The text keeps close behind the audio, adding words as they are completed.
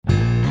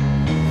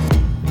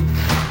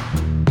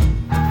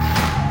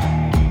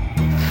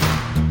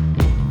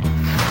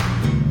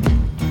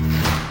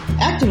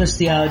Activist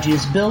theology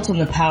is built on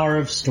the power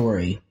of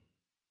story,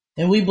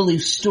 and we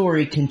believe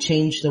story can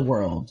change the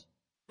world.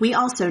 We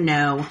also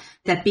know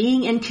that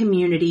being in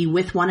community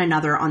with one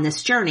another on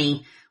this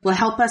journey will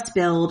help us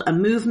build a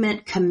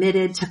movement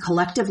committed to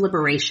collective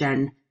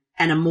liberation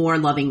and a more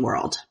loving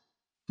world.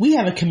 We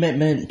have a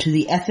commitment to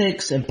the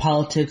ethics and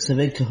politics of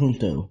En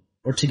Conjunto,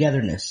 or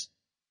togetherness.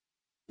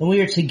 And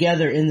we are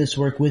together in this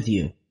work with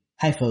you.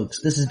 Hi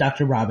folks, this is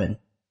Dr. Robin.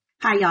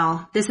 Hi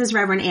y'all, this is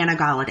Reverend Anna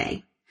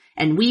Galladay,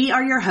 and we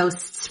are your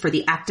hosts for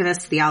the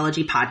Activist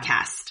Theology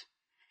Podcast.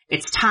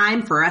 It's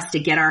time for us to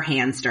get our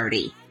hands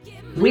dirty.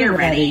 We're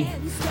ready.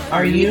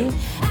 Are you?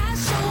 I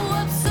show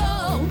up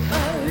so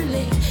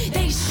early,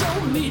 they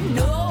show me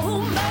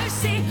no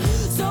mercy,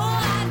 so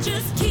I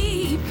just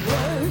keep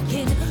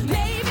working.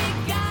 Maybe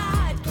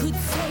God could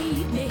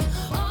save me.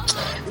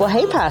 Well,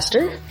 hey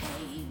Pastor.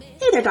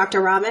 Hey there,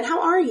 Dr. Robin.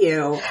 How are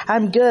you?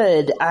 I'm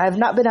good. I've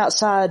not been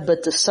outside,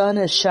 but the sun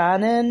is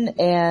shining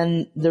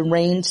and the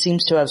rain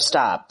seems to have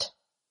stopped.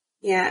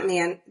 Yeah,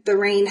 man, the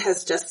rain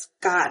has just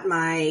got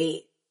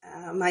my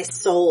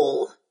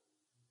soul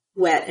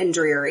wet and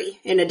dreary,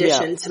 in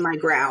addition to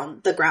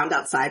the ground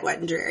outside wet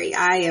and dreary.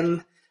 I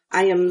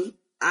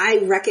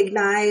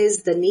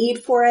recognize the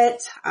need for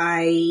it.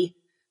 I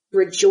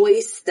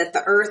rejoice that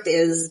the earth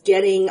is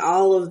getting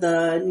all of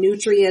the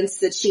nutrients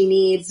that she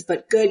needs,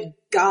 but good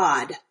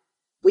God,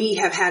 we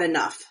have had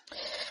enough.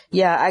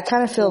 Yeah, I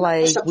kind of feel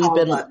like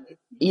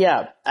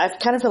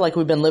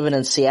we've been living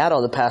in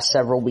Seattle the past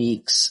several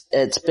weeks.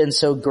 It's been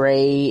so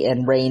gray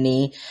and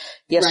rainy.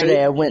 Yesterday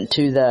Right. I went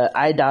to the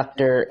eye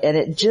doctor and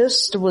it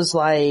just was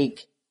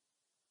like,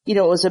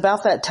 it was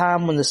about that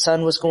time when the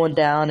sun was going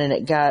down and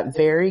it got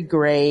very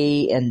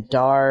gray and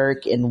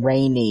dark and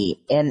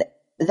rainy. And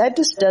that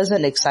just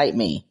doesn't excite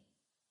me.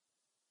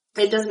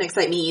 It doesn't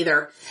excite me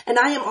either. And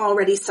I am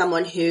already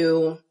someone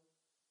who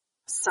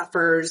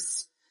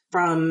suffers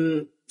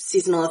from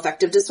seasonal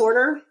affective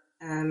disorder.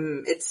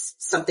 It's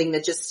something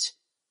that just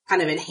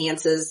kind of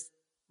enhances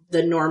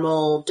the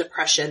normal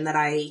depression that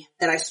I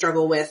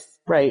struggle with.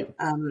 Right.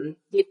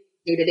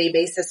 Day-to-day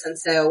basis. And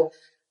so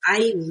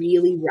I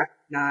really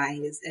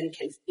recognize and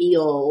can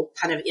feel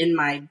kind of in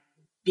my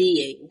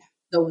being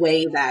the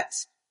way that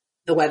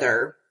the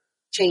weather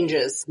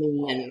changes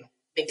me and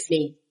makes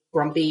me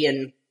grumpy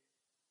and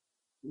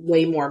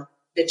way more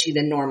bitchy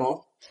than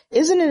normal.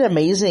 Isn't it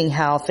amazing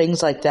how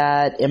things like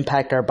that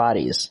impact our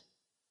bodies?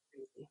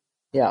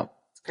 Yeah.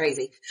 It's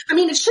crazy. I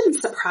mean, it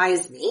shouldn't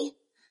surprise me.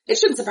 It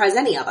shouldn't surprise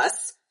any of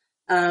us.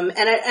 And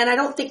I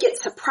don't think it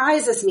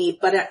surprises me,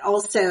 but it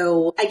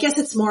also, I guess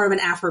it's more of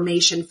an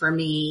affirmation for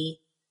me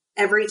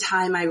every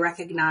time I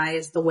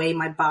recognize the way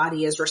my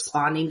body is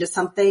responding to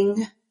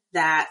something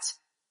that,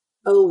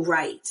 oh,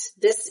 right,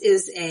 this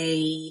is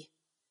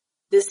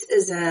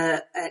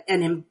an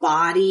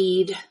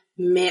embodied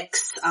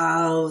mix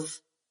of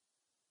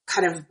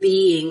kind of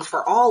being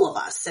for all of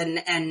us,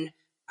 and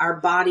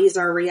our bodies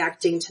are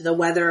reacting to the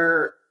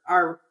weather,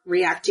 are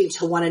reacting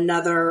to one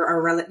another,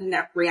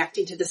 are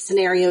reacting to the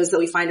scenarios that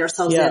we find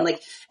ourselves in. Like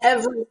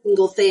every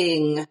single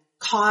thing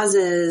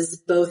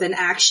causes both an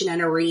action and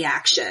a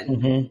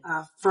reaction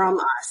from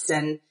us,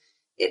 and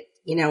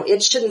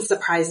it shouldn't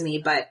surprise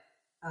me, but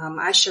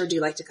I sure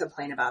do like to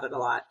complain about it a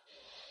lot.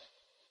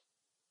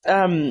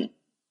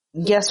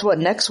 Guess what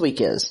next week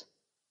is?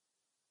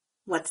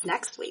 What's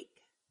next week?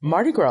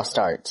 Mardi Gras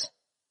starts.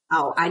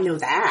 Oh, I know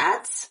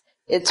that.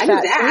 It's I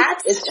knew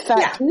that. It's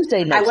Fat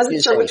Tuesday next I wasn't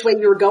Tuesday. sure which way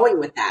you were going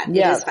with that.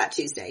 Yeah. It is Fat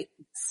Tuesday.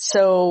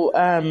 So,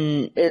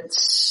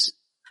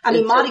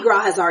 Mardi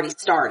Gras has already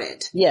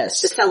started.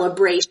 Yes. The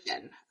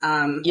celebration.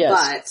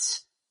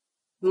 Yes.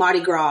 But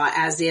Mardi Gras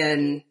as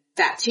in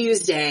Fat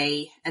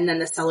Tuesday, and then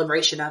the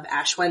celebration of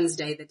Ash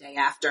Wednesday the day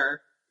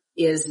after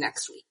is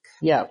next week.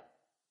 Yeah.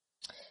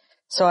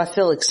 So I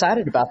feel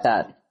excited about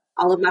that.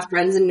 All of my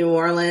friends in New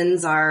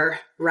Orleans are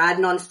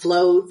riding on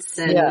floats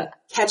and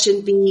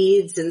catching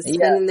beads and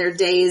spending their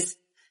days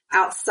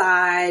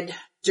outside,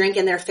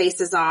 drinking their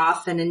faces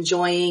off and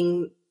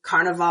enjoying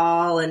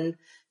Carnival and,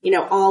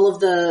 all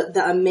of the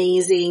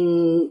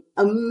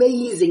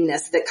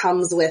amazingness that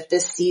comes with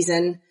this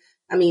season.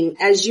 I mean,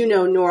 as you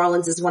know, New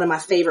Orleans is one of my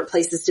favorite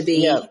places to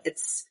be. Yeah.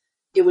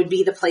 It would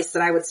be the place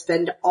that I would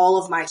spend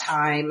all of my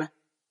time,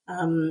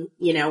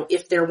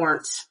 if there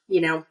weren't,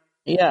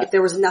 if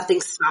there was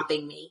nothing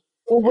stopping me.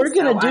 Well, we're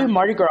going to do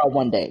Mardi Gras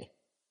one day.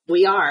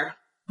 We are.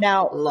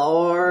 Now,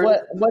 Lord.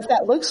 what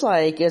that looks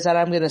like is that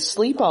I'm going to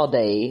sleep all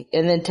day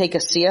and then take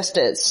a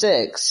siesta at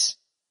 6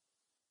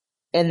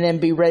 and then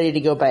be ready to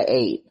go by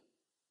 8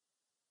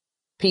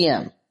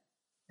 p.m.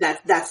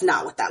 That's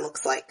not what that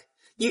looks like.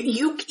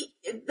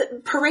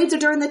 The parades are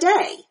during the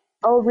day.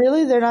 Oh,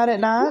 really? They're not at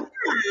night?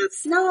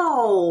 Yes,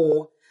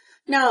 no.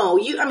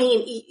 You're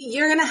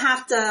going to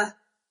have to,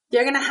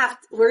 we're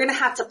going to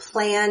have to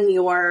plan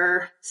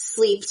your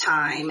sleep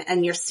time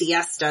and your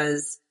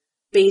siestas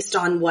based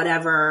on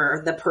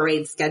whatever the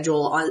parade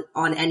schedule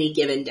on any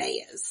given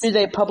day is. Do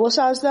they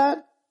publicize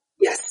that?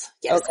 Yes.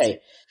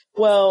 Okay.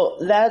 Well,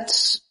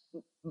 that's,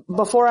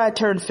 before I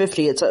turn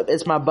 50,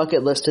 it's my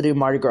bucket list to do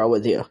Mardi Gras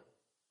with you.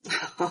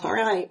 All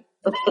right.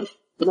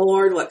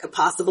 Lord, what could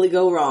possibly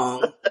go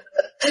wrong?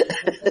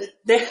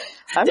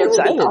 I'm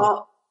excited.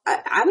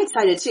 I'm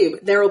excited too.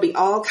 There will be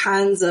all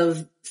kinds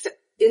of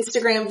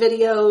Instagram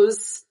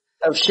videos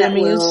Of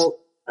shimmies.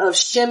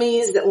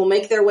 that will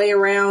make their way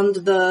around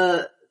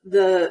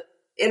the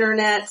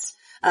internet.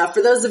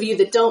 For those of you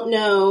that don't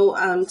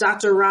know,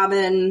 Dr.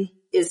 Robin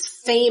is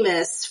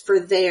famous for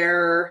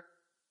their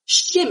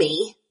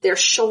shimmy, their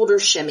shoulder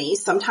shimmy.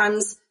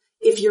 Sometimes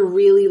if you're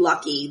really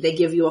lucky, they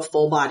give you a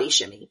full body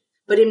shimmy.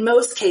 But in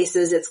most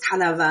cases, it's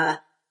kind of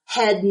a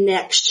head,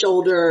 neck,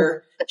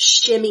 shoulder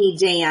shimmy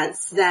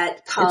dance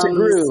that comes. It's a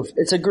groove.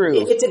 It's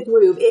a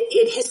groove.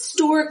 It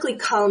historically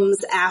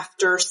comes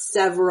after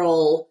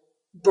several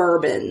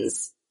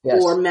bourbons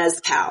or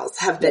mezcals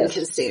have been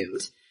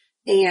consumed.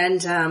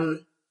 And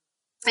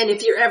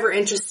if you're ever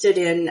interested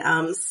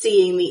in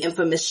seeing the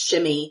infamous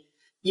shimmy,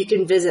 you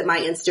can visit my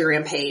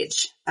Instagram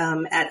page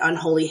at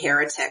Unholy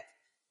Heretic,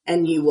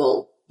 and you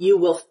will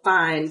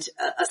find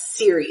a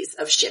series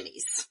of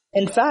shimmies.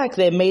 In fact,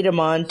 they made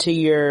them onto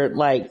your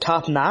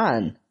top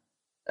 9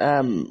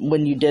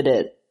 when you did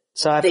it.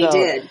 So I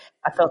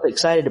felt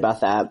excited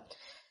about that.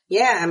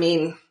 Yeah, I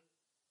mean,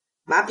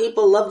 my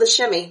people love the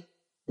shimmy.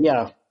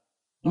 Yeah.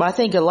 Well, I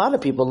think a lot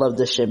of people love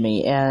the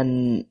shimmy,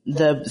 and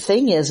the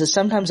thing is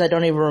sometimes I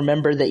don't even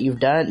remember that you've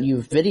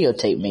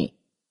videotaped me.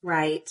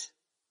 Right.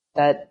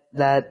 That's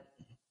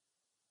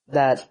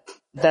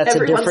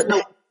Every a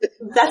different.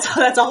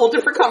 That's a whole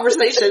different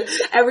conversation.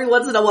 Every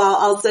once in a while,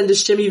 I'll send a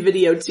shimmy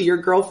video to your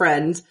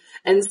girlfriend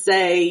and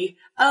say,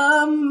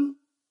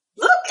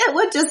 look at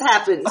what just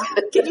happened.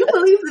 Can you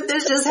believe that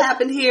this just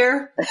happened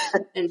here?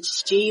 And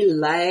she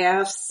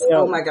laughs. Yeah.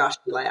 Oh my gosh,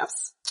 she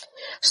laughs.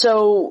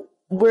 So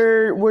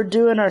we're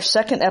doing our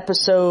second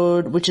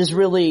episode, which is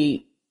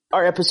really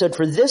our episode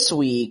for this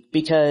week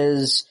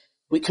because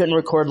we couldn't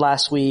record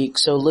last week.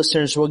 So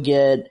listeners will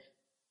get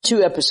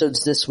 2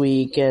 episodes this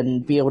week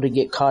and be able to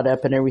get caught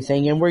up and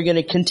everything. And we're going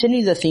to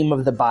continue the theme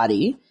of the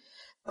body,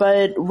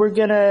 but we're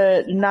going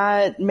to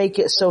not make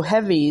it so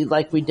heavy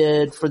like we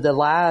did for the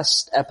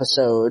last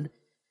episode.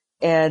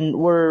 And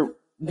we're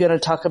going to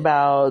talk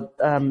about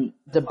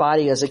the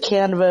body as a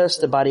canvas,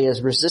 the body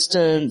as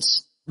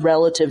resistance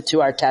relative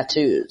to our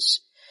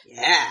tattoos.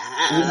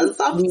 Yes,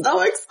 I'm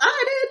so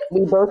excited.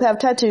 We both have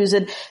tattoos,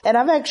 and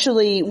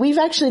we've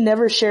actually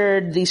never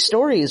shared these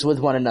stories with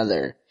one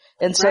another.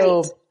 And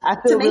so I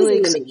feel really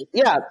excited.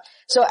 Yeah.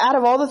 So out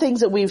of all the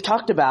things that we've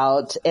talked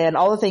about and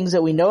all the things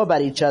that we know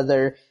about each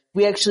other,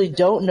 we actually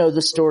don't know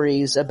the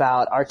stories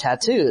about our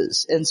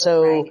tattoos. And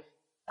so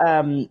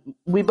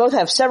we both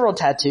have several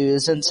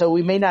tattoos, and so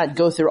we may not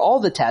go through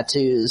all the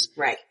tattoos.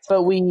 Right.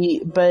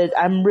 But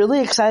I'm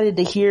really excited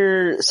to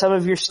hear some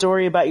of your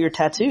story about your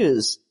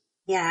tattoos.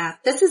 Yeah.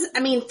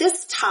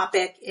 This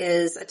topic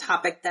is a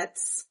topic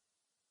that's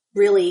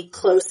really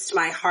close to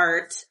my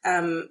heart.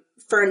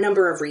 For a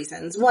number of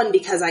reasons. One,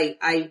 because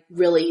I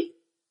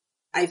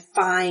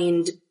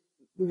find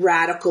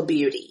radical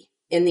beauty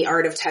in the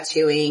art of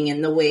tattooing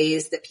and the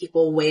ways that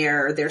people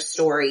wear their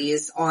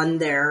stories on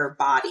their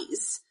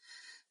bodies.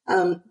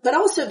 But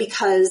also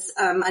because,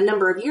 a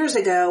number of years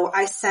ago,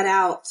 I set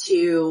out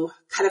to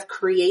kind of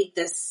create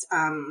this,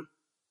 art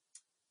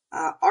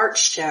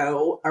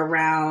show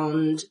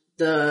around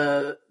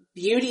the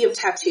beauty of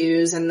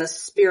tattoos and the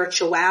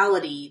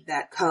spirituality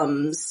that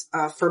comes,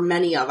 for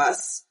many of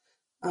us.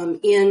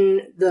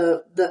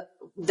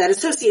 That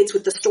associates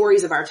with the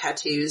stories of our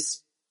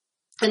tattoos.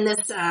 And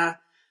this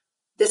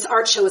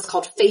art show is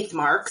called Faith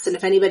Marks. And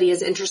if anybody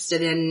is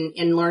interested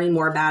in learning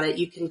more about it,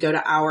 you can go to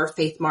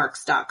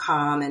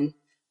ourfaithmarks.com and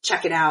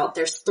check it out.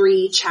 There's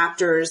 3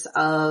 chapters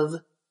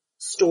of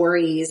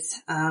stories.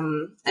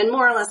 And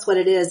more or less what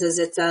it is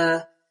it's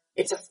a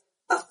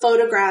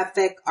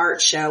photographic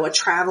art show, a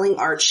traveling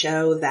art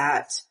show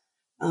that,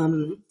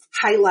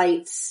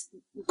 highlights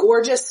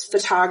gorgeous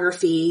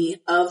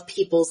photography of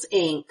people's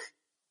ink,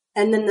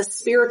 and then the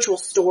spiritual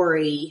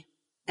story,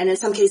 and in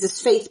some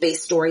cases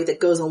faith-based story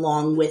that goes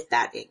along with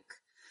that ink.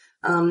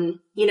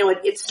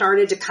 It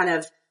started to kind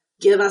of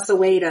give us a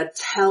way to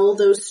tell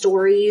those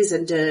stories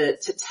and to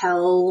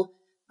tell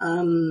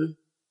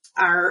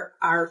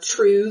our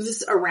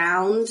truths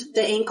around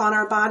the ink on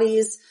our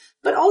bodies,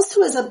 but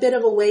also as a bit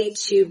of a way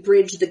to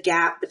bridge the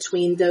gap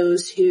between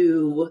those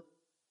who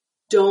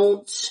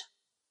don't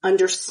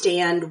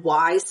understand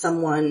why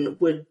someone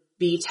would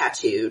be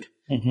tattooed,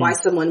 why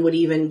someone would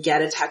even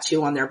get a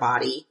tattoo on their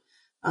body.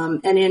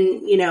 And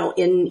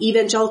in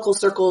evangelical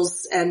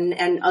circles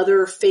and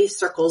other faith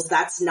circles,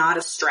 that's not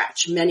a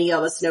stretch. Many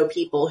of us know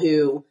people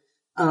who,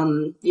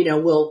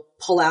 will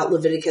pull out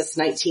Leviticus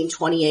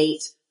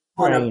 19:28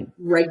 on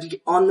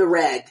the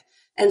reg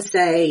and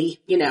say,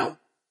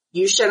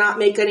 you shall not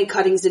make any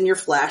cuttings in your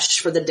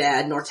flesh for the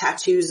dead, nor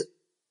tattoo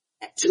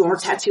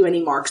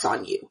any marks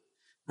on you.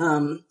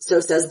 So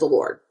says the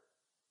Lord.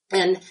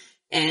 And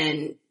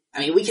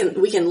we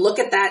can look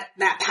at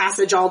that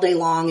passage all day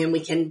long, and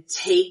we can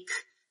take,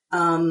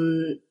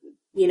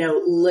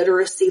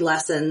 literacy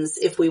lessons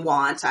if we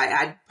want.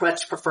 I'd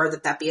much prefer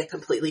that be a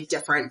completely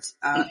different,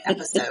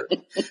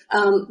 episode.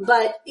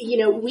 But,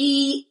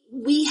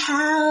 we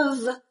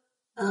have,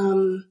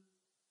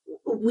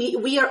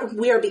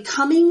 we are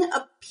becoming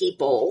a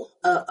people,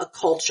 a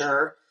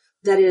culture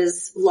that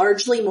is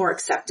largely more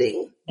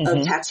accepting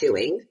of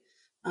tattooing.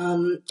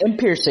 And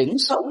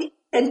piercings.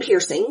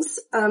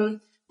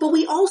 But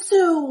we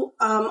also,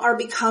 are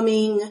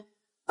becoming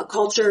a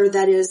culture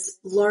that is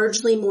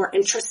largely more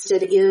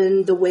interested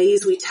in the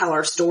ways we tell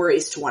our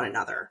stories to one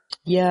another.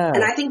 Yeah.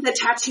 And I think that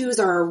tattoos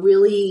are a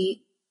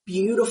really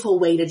beautiful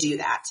way to do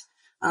that.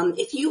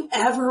 If you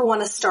ever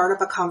want to start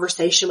up a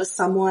conversation with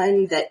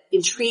someone that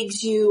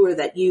intrigues you or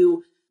that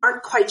you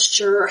aren't quite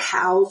sure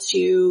how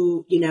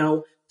to,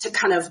 to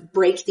kind of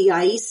break the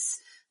ice,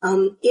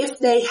 if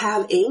they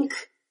have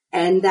ink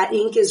and that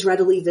ink is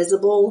readily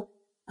visible,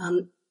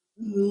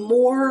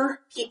 more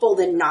people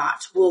than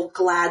not will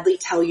gladly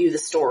tell you the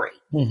story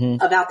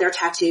about their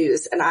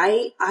tattoos. And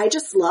I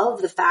just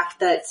love the fact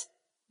that,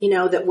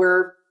 that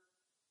we're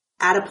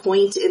at a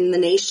point in the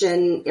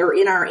nation or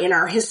in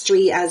our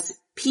history as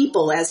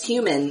people, as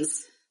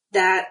humans,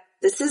 that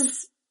this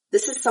is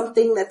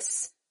something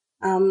that's,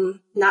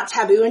 not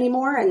taboo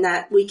anymore, and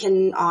that we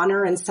can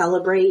honor and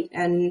celebrate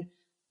and,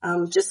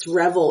 just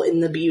revel in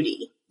the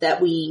beauty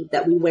that we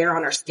wear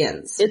on our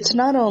skins. It's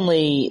not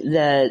only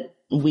that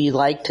we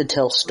like to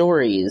tell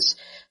stories,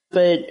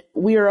 but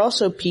we are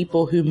also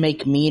people who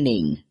make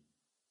meaning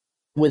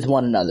with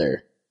one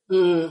another.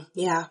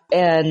 Yeah.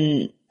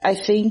 And I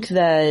think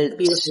that...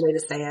 Beautiful way to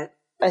say it.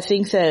 I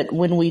think that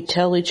when we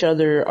tell each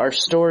other our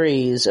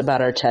stories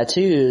about our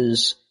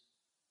tattoos,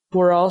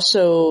 we're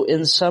also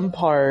in some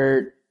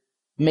part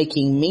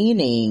making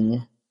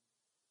meaning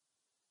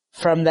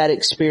from that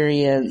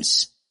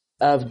experience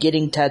of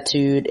getting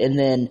tattooed and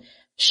then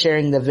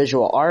sharing the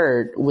visual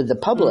art with the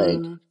public.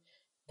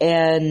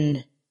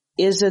 And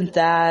isn't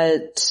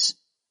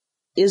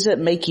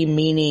making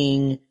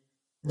meaning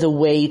the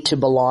way to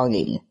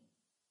belonging?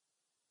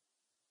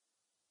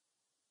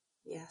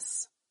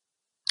 Yes.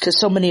 Because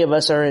so many of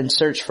us are in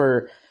search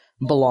for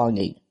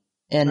belonging.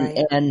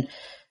 And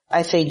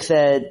I think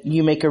that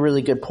you make a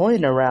really good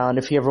point around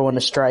if you ever want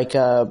to strike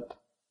up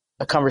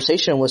a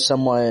conversation with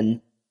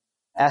someone,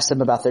 ask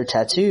them about their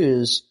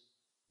tattoos.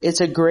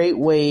 It's a great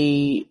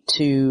way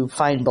to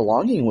find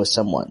belonging with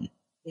someone.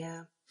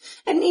 Yeah.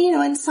 And,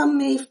 and some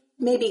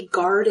may be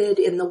guarded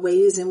in the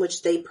ways in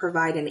which they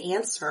provide an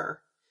answer.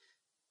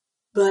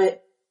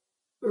 But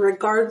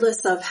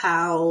regardless of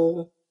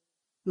how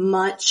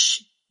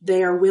much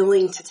they are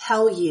willing to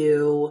tell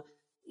you,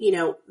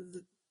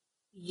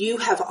 you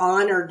have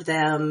honored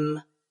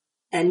them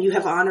and you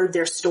have honored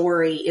their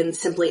story in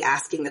simply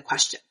asking the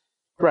question.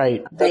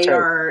 Right. They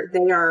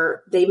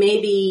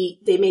may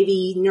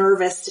be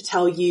nervous to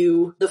tell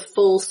you the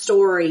full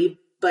story,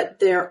 but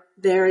there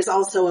is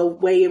also a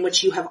way in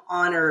which you have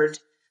honored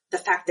the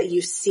fact that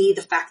you see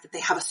the fact that they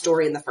have a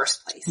story in the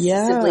first place.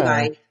 Yeah.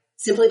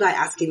 Simply by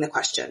asking the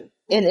question.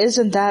 And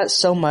isn't that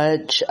so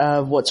much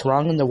of what's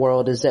wrong in the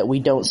world is that we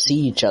don't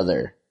see each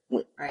other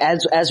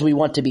as we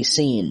want to be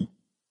seen.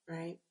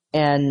 Right.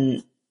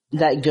 And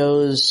that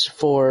goes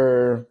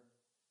for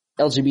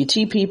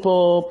LGBT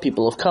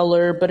people of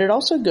color, but it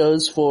also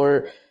goes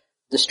for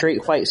the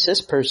straight white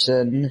cis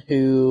person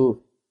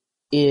who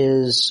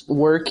is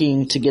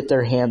working to get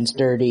their hands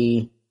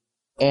dirty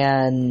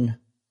and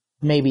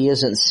maybe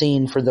isn't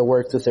seen for the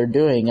work that they're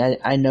doing.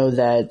 I know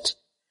that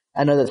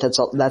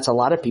that's a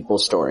lot of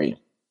people's story.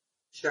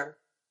 Sure.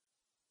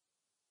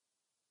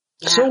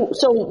 Yeah.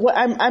 So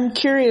I'm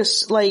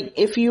curious, like,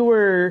 if you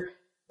were,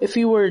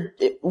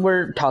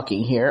 we're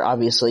talking here,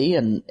 obviously,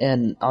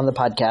 and on the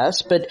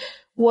podcast, but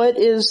what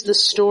is the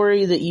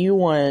story that you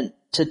want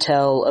to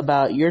tell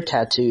about your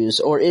tattoos?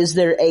 Or is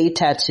there a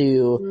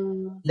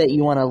tattoo that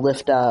you want to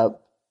lift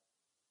up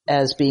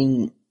as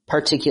being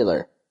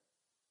particular?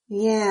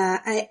 Yeah,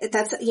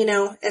 that's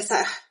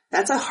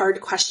a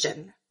hard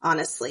question,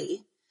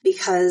 honestly,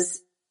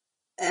 because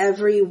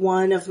every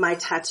one of my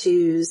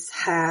tattoos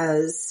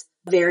has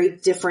a very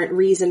different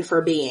reason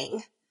for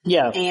being.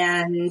 Yeah.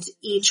 And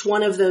each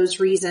one of those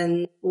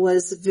reasons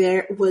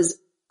was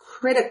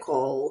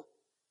critical.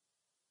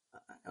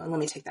 Let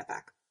me take that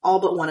back. All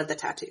but one of the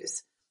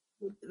tattoos.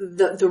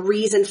 The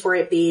reason for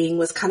it being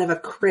was kind of a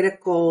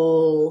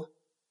critical,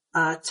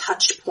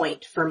 touch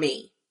point for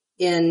me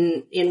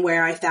in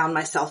where I found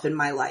myself in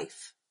my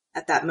life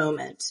at that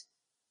moment.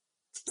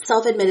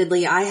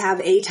 Self-admittedly, I have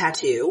a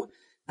tattoo,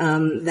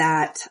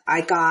 that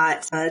I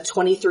got,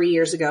 23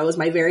 years ago. It was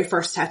my very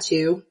first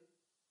tattoo,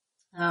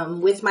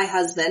 with my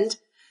husband.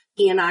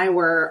 He and I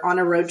were on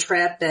a road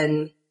trip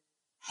and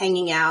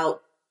hanging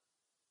out,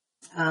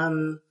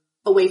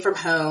 away from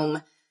home,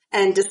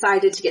 and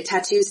decided to get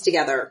tattoos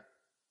together.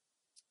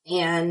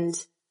 And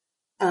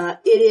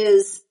it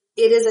is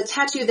a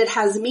tattoo that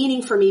has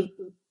meaning for me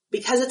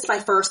because it's my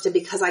first and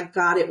because I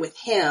got it with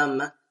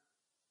him.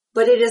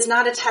 But it is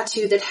not a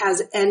tattoo that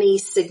has any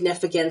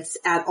significance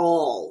at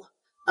all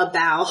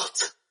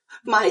about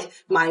my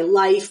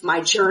life,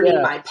 my journey,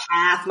 Yeah. my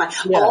path,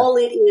 Yeah. all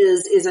it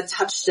is a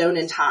touchstone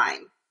in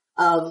time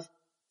of,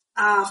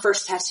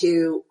 first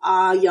tattoo,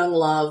 young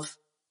love.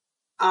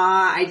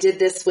 I did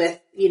this with,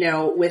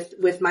 with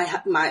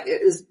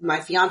it was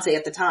my fiance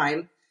at the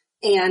time.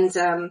 And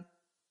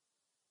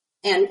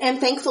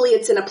thankfully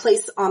it's in a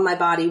place on my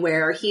body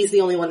where he's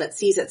the only one that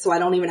sees it. So I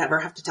don't even ever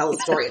have to tell the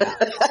story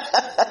about it.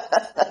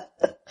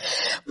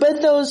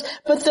 But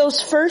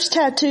those first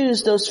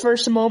tattoos, those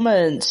first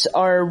moments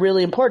are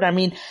really important. I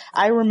mean,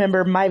 I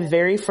remember my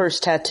very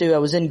first tattoo, I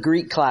was in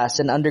Greek class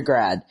in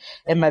undergrad,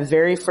 and my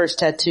very first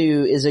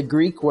tattoo is a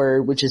Greek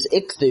word, which is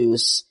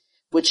ichthus,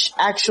 which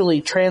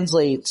actually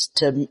translates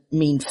to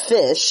mean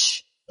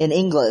fish in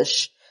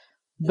English,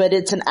 but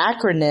it's an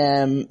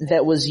acronym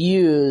that was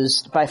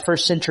used by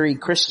first century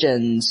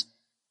Christians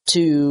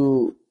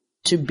to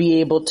be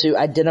able to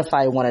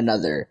identify one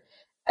another.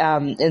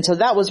 And so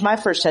that was my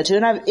first tattoo.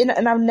 And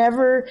I've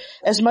never,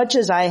 as much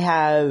as I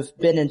have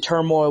been in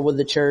turmoil with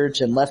the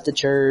church and left the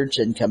church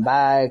and come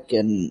back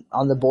and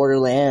on the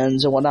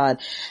borderlands and whatnot,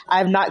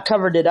 I've not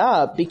covered it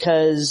up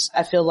because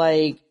I feel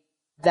like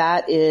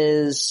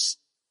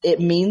it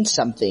means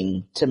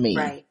something to me.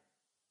 Right.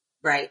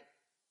 Right.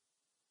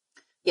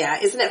 Yeah.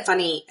 Isn't it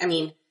funny? I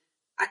mean,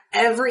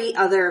 every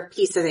other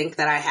piece of ink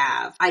that I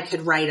have, I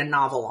could write a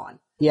novel on.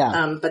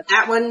 Yeah. But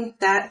that one,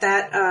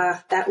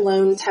 that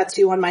lone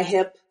tattoo on my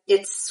hip,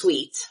 it's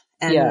sweet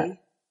and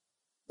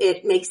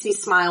it makes me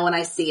smile when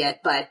I see it,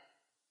 but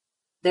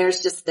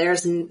there's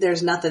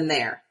nothing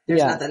there.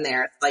 There's nothing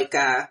there.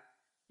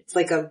 It's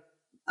like a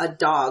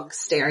dog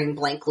staring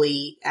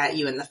blankly at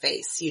you in the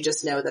face. You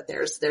just know that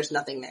there's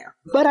nothing there.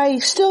 But I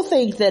still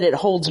think that it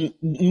holds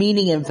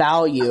meaning and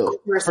value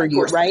for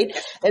you, right?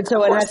 And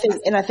so,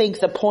 and I think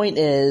the point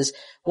is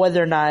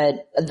whether or not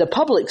the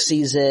public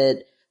sees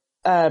it,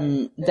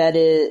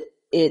 that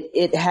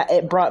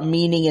it brought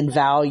meaning and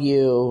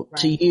value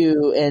to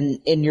you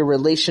and in your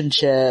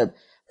relationship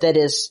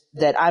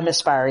that I'm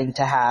aspiring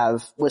to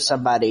have with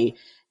somebody,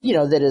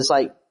 that is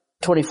like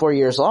 24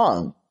 years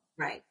long.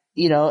 Right.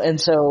 And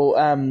so,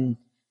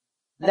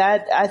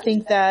 that I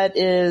think that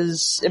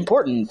is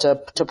important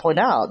to point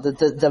out that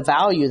the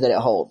value that it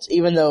holds,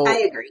 even though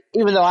I agree.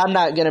 Even though I'm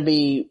not going to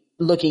be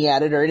looking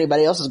at it or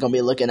anybody else is going to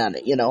be looking at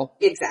it,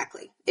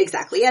 Exactly.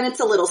 And it's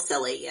a little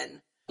silly and,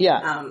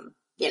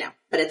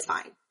 but it's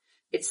fine.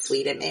 It's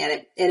sweet and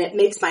it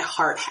makes my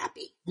heart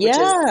happy.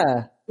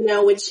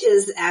 Which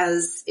is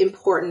as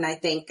important, I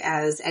think,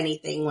 as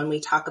anything when we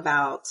talk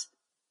about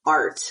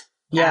art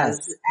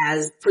as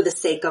for the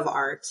sake of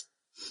art.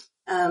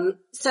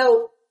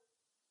 So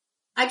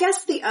I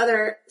guess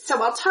I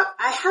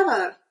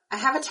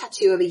have a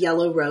tattoo of a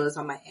yellow rose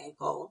on my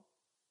ankle.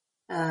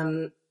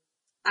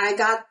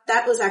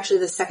 That was actually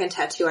the second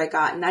tattoo I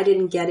got, and I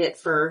didn't get it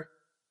for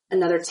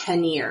another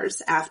 10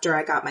 years after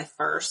I got my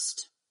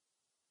first.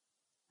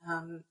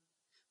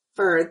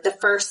 For the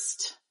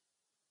first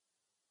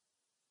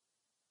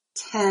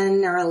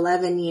 10 or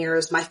 11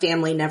 years, my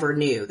family never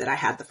knew that I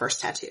had the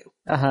first tattoo.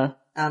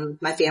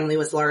 My family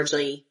was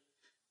largely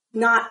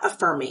not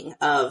affirming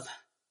of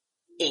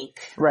ink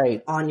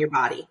on your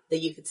body that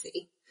you could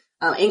see.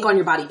 Ink on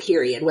your body,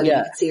 period, whether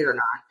you could see it or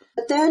not.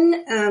 But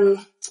then,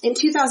 in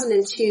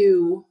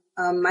 2002,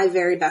 my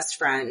very best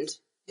friend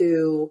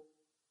who,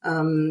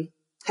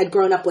 had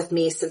grown up with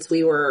me since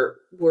we were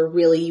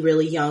really,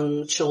 really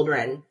young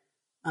children,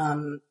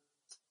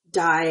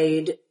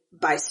 died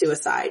by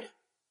suicide.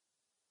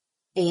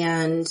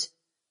 And,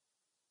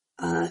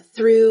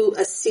 through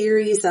a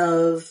series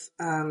of,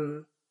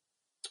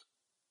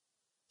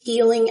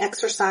 healing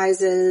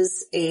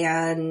exercises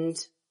and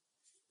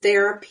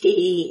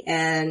therapy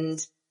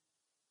and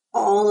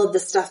all of the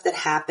stuff that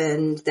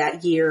happened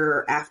that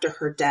year after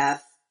her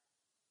death,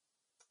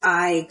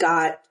 I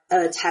got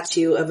a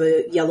tattoo of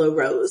a yellow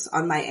rose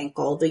on my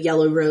ankle. The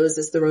yellow rose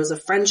is the rose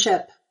of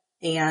friendship,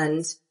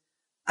 and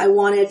I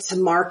wanted to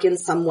mark in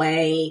some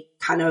way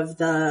kind of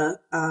the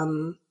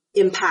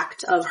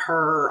impact of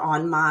her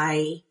on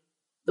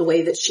the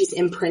way that she's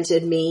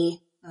imprinted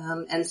me.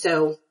 And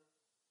so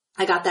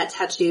I got that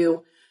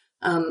tattoo.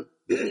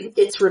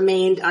 It's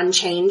remained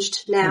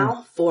unchanged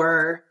now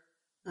for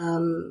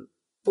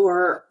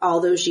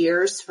all those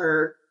years,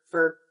 for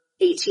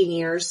 18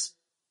 years.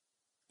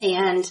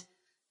 And,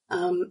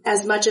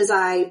 as much as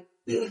I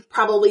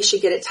probably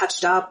should get it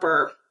touched up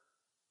or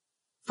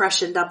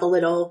freshened up a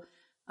little,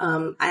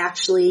 I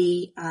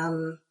actually,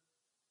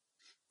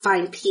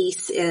 find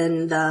peace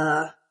in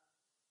the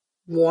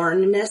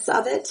wornness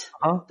of it,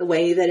 the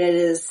way that it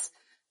is,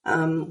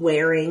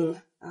 wearing,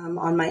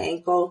 on my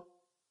ankle.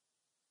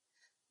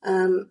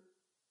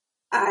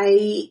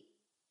 I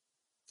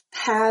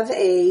have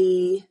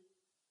a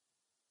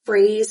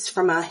phrase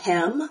from a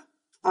hymn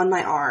on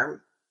my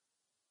arm.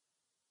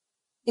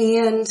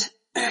 And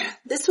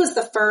this was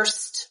the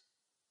first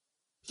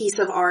piece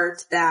of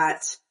art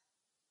that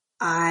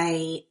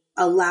I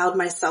allowed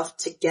myself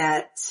to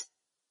get,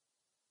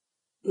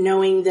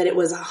 knowing that it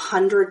was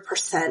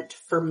 100%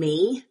 for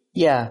me.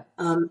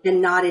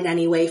 And not in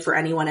any way for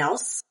anyone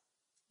else.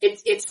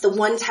 it's the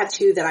one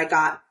tattoo that I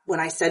got when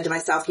I said to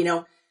myself,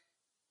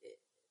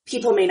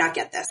 people may not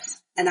get this.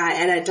 And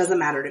it doesn't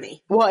matter to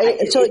me. Well,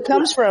 it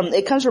comes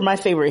from my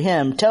favorite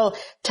hymn. Tell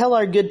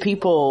our good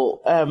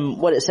people,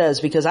 what it says,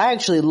 because I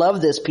actually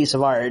love this piece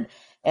of art,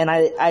 and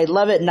I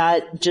love it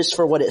not just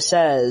for what it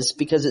says,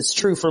 because it's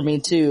true for me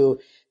too,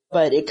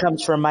 but it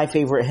comes from my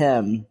favorite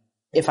hymn,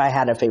 if I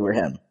had a favorite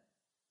hymn.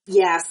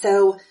 Yeah.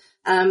 So,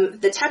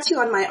 the tattoo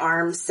on my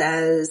arm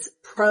says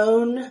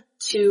prone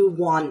to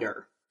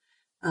wander.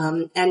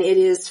 And it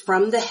is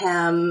from the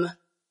hymn,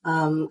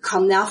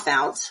 Come Thou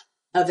Fount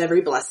of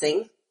Every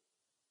Blessing.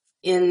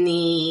 In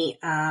the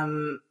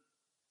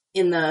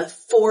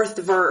fourth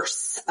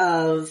verse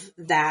of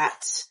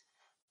that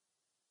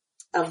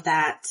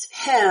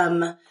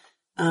hymn,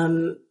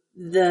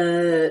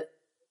 the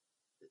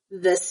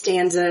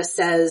stanza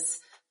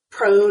says,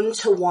 prone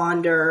to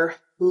wander,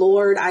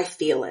 Lord, I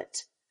feel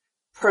it,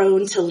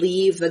 prone to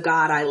leave the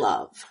God I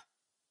love.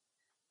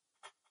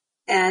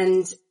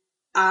 And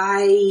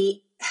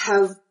I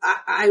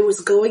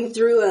was going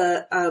through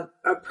a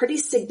pretty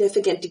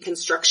significant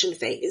deconstruction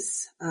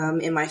phase,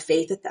 in my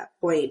faith at that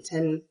point,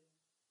 and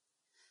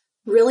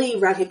really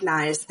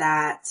recognized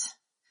that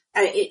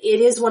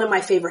it is one of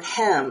my favorite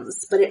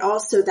hymns, but it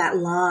also that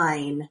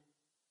line,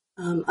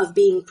 of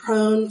being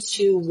prone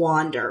to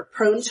wander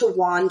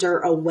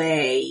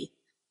away,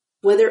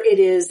 whether it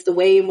is the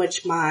way in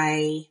which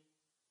my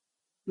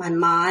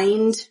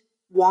mind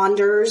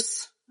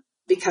wanders,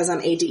 because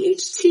I'm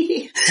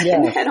ADHD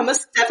and I'm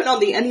stepping on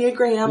the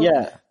Enneagram.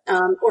 Yeah.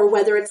 Or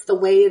whether it's the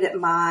way that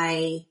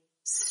my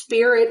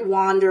spirit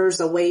wanders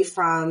away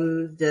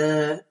from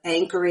the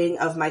anchoring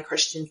of my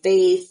Christian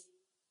faith.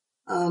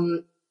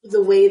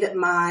 The way that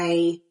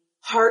my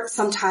heart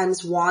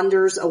sometimes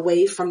wanders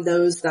away from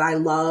those that I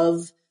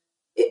love,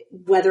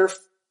 whether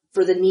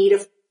for the need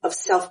of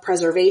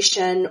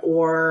self-preservation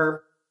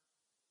or,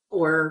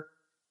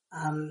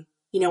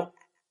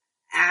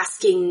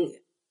 asking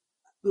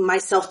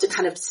myself to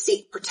kind of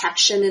seek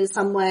protection in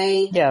some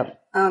way. Yeah.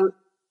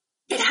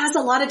 It has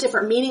a lot of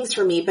different meanings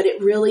for me, but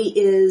it really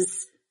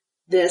is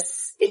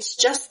it's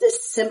just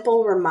this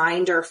simple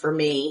reminder for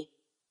me.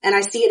 And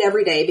I see it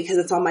every day because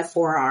it's on my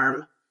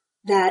forearm,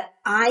 that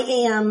I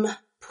am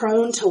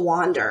prone to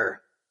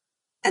wander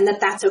and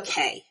that's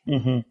okay.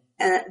 Mm-hmm.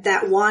 And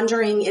that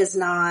wandering is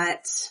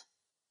not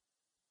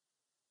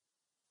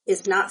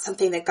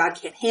something that God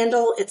can't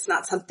handle. It's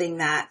not something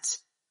that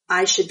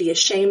I should be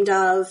ashamed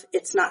of.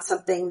 It's not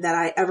something that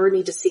I ever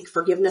need to seek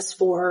forgiveness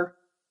for.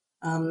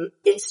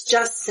 It's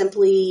just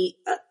simply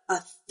a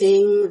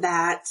thing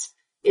that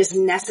is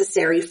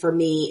necessary for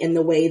me in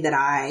the way that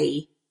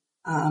I,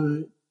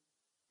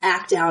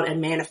 act out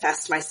and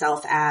manifest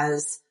myself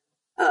as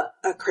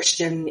a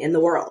Christian in the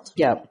world.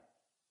 Yeah.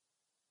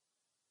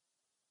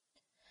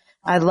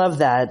 I love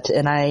that.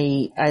 And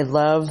I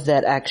love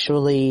that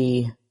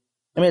actually,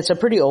 it's a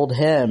pretty old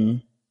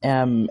hymn.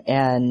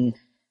 And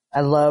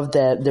I love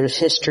that there's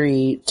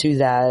history to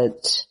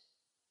that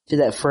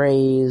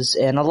phrase,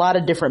 and a lot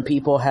of different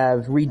people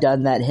have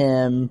redone that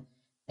hymn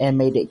and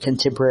made it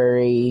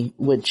contemporary,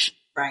 which,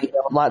 right.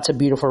 Lots of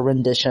beautiful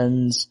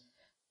renditions.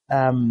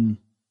 I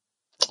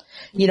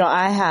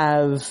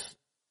have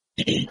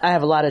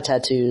a lot of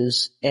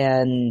tattoos,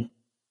 and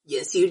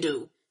yes, you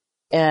do.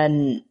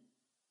 And,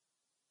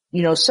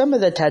 some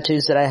of the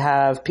tattoos that I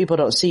have, people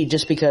don't see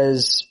just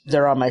because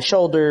they're on my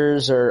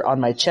shoulders or on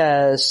my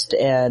chest.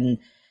 And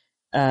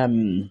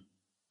but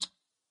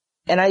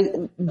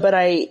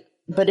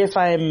if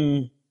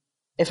I'm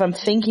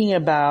thinking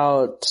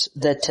about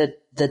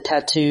the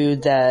tattoo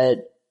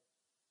that,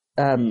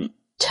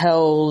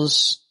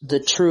 tells the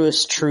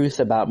truest truth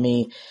about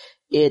me,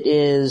 it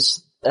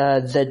is,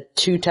 the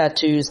two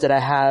tattoos that I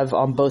have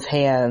on both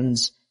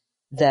hands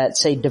that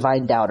say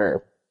Divine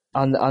Doubter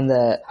on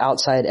the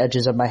outside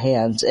edges of my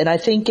hands. And I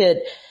think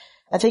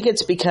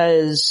it's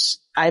because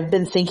I've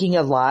been thinking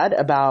a lot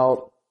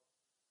about,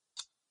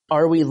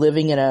 are we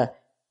living in a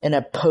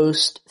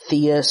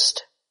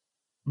post-theist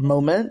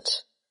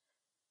moment?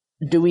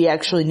 Do we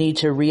actually need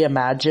to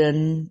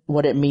reimagine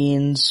what it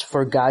means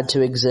for God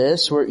to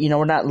exist?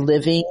 We're not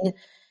living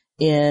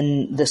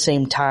in the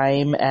same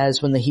time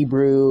as when the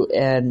Hebrew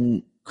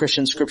and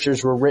Christian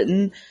scriptures were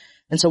written.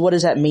 And so what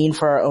does that mean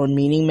for our own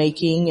meaning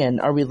making? And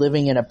are we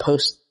living in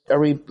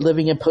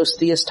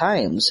post-theist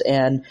times?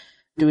 And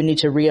do we need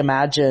to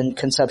reimagine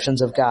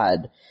conceptions of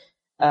God?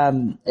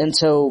 And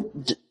so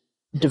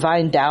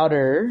Divine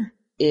Doubter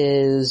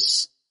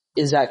is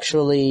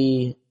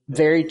actually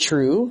very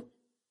true.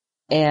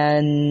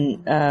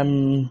 And,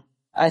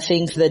 I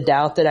think the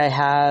doubt that I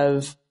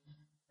have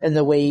and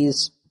the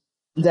ways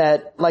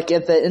that, like,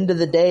 at the end of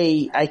the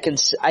day, I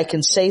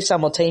can say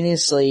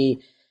simultaneously,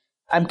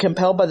 I'm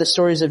compelled by the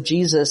stories of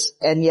Jesus,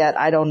 and yet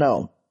I don't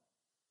know.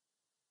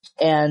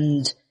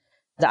 And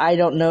the I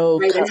don't know.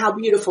 Right. And how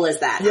beautiful is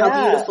that? Yeah,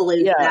 how beautiful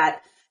is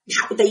that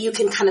you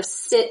can kind of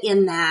sit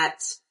in that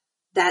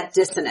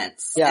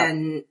dissonance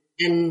and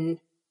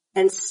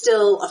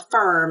still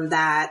affirm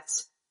that,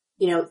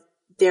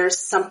 there's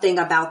something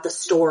about the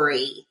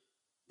story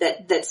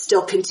that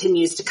still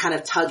continues to kind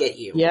of tug at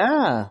you.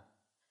 Yeah.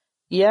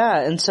 Yeah.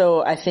 And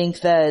so I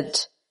think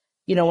that,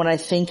 when I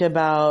think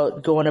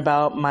about going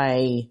about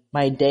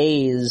my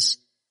days,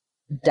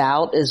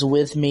 doubt is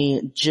with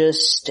me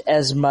just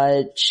as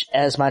much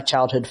as my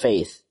childhood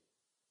faith.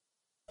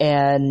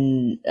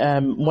 And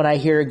when I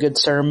hear a good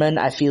sermon,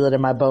 I feel it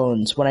in my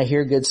bones. When I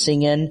hear good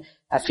singing,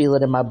 I feel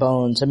it in my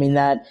bones. I mean,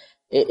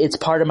 it's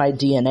part of my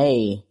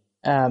DNA.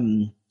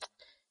 And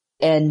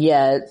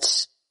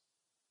yet,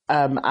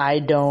 I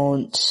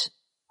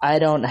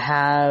don't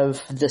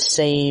have the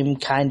same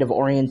kind of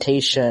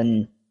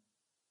orientation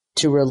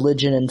to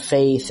religion and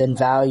faith and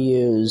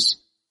values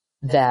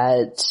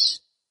that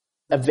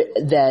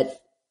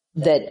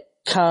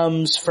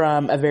comes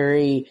from a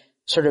very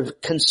sort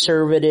of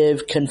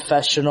conservative,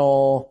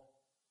 confessional,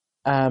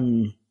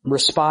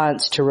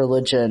 response to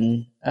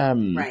religion.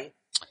 Right.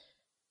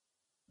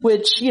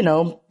 Which,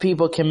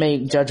 people can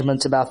make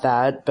judgments about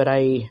that, but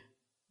I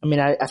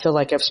feel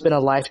like I've spent a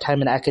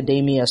lifetime in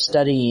academia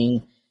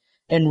studying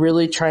and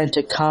really trying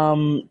to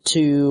come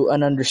to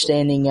an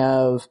understanding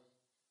of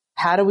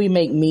how do we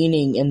make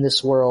meaning in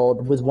this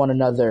world with one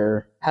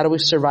another? How do we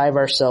survive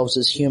ourselves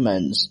as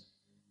humans?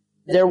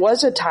 There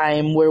was a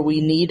time where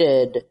we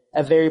needed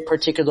a very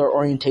particular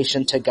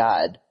orientation to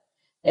God.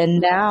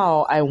 And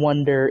now I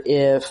wonder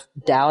if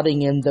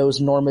doubting in those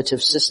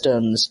normative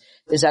systems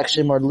is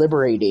actually more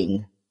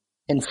liberating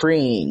and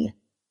freeing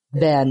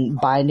than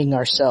binding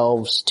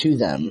ourselves to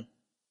them.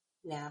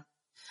 Yeah.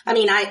 I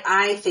mean,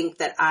 I think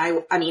that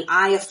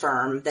I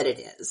affirm that it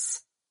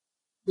is.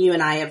 You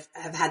and I have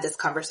had this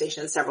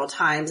conversation several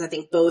times. I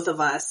think both of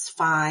us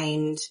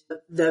find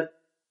the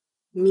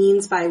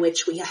means by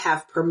which we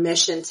have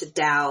permission to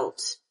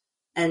doubt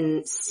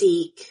and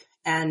seek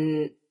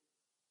and,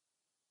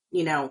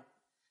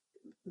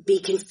 be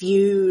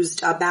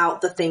confused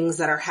about the things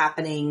that are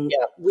happening.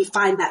 Yeah. We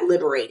find that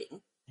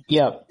liberating.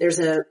 Yeah. There's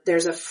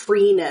a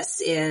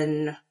freeness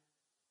in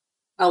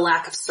a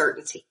lack of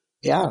certainty.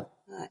 Yeah.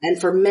 And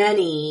for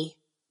many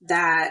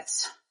that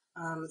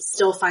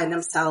still find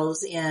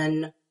themselves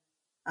in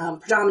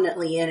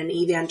predominantly in an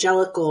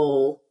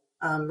evangelical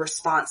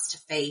response to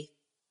faith,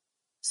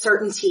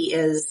 certainty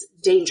is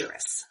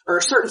dangerous, or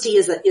certainty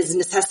is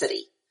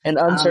necessity. And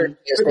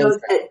uncertainty is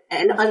dangerous.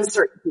 And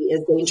uncertainty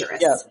is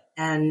dangerous. Yeah.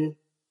 And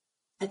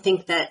I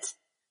think that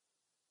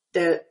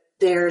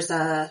there's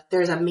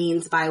a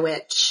means by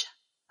which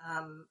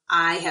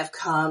I have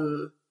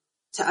come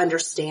to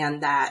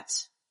understand that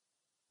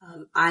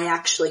I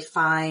actually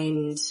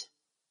find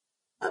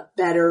a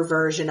better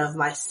version of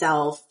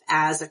myself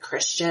as a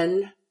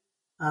Christian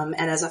and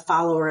as a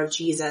follower of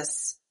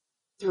Jesus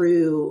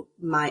through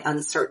my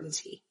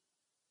uncertainty.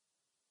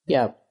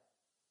 Yeah.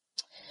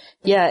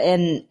 Yeah,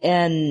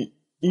 and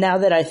now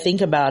that I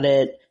think about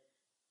it,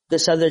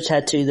 this other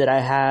tattoo that I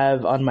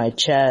have on my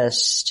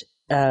chest,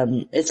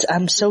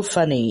 I'm so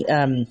funny.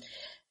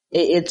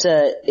 It's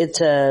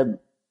an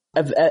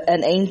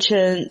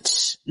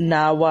ancient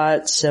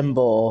Nahuatl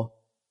symbol.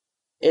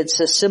 It's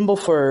a symbol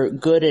for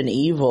good and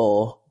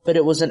evil, but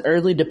it was an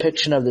early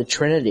depiction of the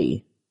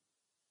Trinity.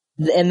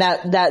 And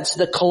that's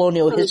the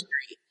colonial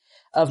history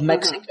of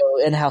Mexico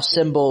and how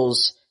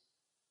symbols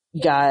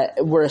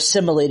were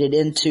assimilated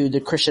into the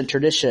Christian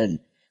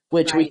tradition,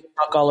 which we can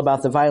talk all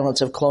about the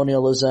violence of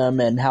colonialism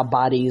and how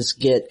bodies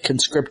get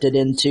conscripted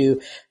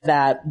into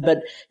that. But,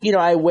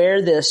 I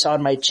wear this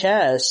on my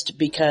chest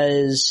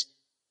because,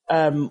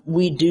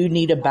 we do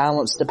need to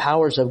balance the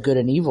powers of good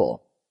and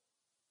evil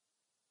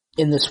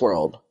in this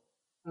world.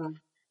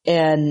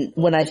 And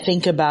when I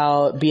think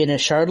about being in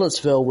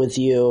Charlottesville with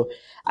you,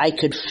 I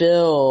could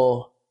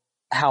feel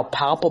how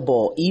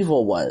palpable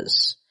evil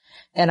was.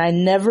 And I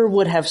never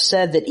would have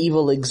said that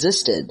evil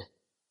existed.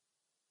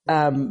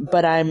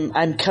 But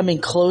I'm coming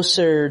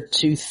closer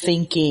to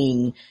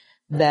thinking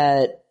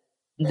that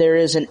there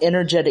is an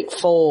energetic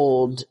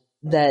fold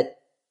that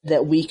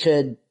we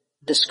could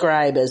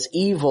describe as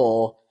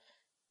evil,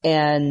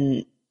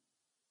 and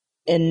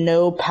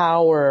no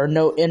power,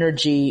 no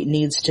energy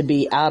needs to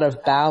be out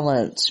of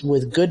balance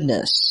with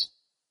goodness,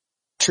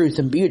 truth,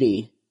 and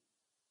beauty.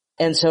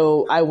 And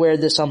so I wear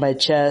this on my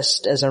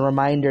chest as a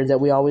reminder that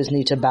we always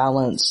need to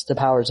balance the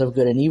powers of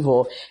good and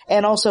evil.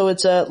 And also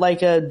it's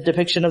like a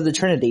depiction of the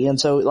Trinity. And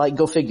so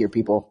go figure,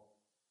 people.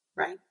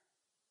 Right.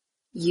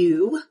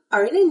 You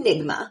are an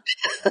enigma.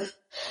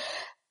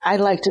 I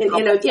like to,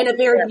 in a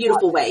very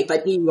beautiful way,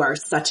 but you are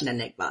such an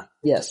enigma.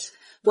 Yes.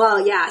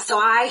 Well, yeah. So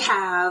I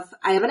have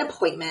an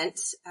appointment,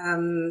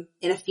 in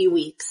a few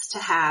weeks to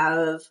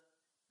have,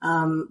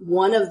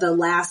 one of the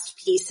last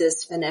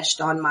pieces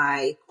finished on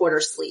my quarter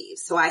sleeve.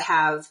 So I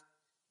have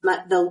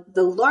the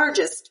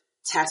largest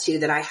tattoo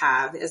that I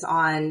have is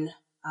on,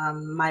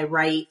 my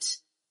right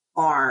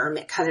arm.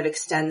 It kind of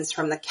extends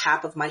from the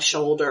cap of my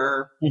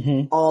shoulder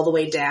all the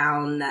way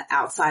down the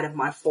outside of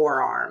my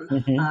forearm.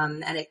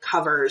 And it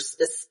covers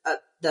this,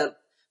 the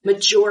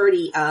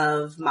majority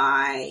of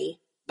my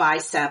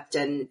bicep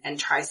and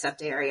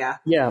tricep area.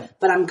 Yeah.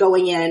 But I'm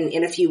going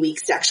in a few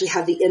weeks to actually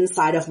have the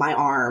inside of my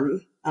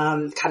arm,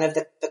 kind of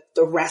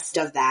the rest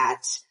of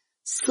that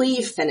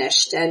sleeve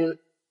finished. And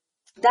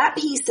that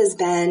piece has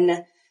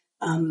been,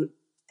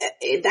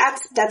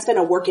 that's been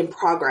a work in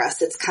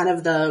progress. It's kind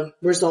of the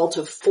result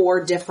of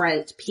 4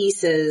 different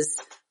pieces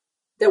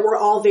that were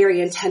all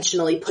very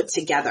intentionally put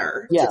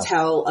together to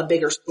tell a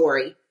bigger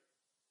story.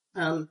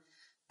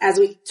 As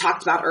we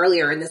talked about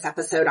earlier in this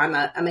episode,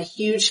 I'm a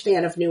huge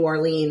fan of New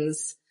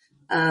Orleans,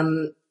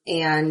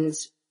 and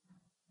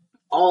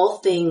all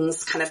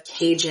things kind of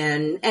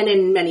Cajun and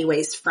in many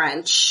ways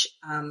French.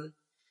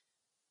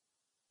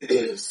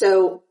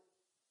 So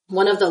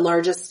one of the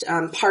largest,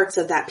 parts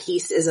of that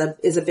piece is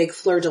a big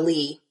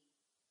fleur-de-lis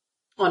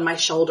on my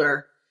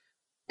shoulder.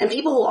 And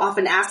people will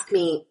often ask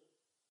me,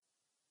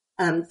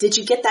 did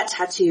you get that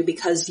tattoo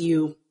because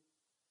you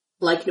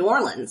like New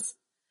Orleans?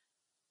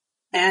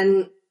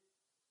 And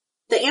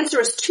the answer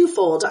is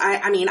twofold.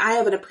 I mean, I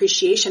have an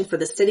appreciation for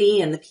the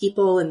city and the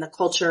people and the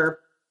culture.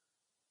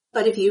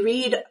 But if you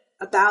read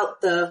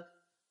about the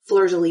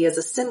fleur-de-lis as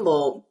a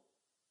symbol,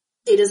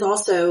 it is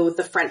also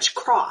the French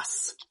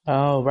cross.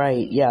 Oh,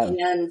 right. Yeah.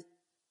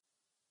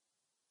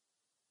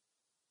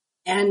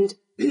 And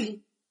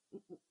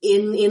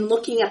in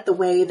looking at the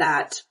way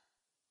that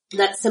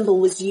symbol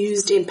was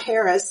used in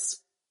Paris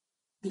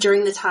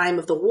during the time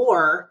of the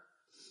war,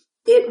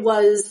 it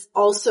was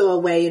also a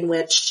way in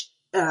which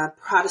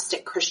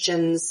Protestant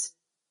Christians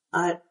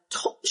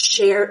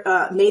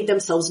made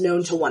themselves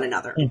known to one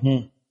another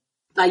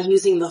by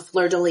using the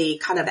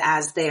fleur-de-lis kind of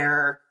as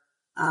their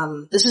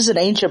this is an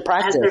ancient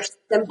practice. As their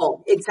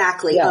symbol,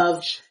 exactly,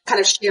 of kind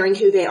of sharing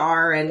who they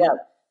are and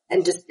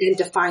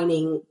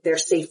defining their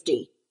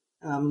safety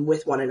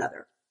with one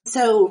another.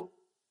 So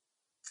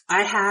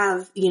I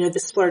have,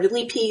 this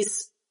fleur-de-lis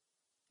piece.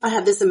 I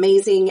have this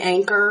amazing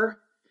anchor,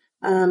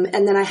 and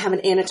then I have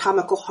an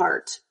anatomical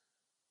heart.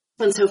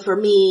 And so for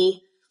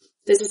me,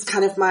 this is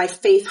kind of my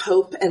faith,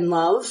 hope, and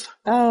love.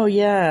 Oh,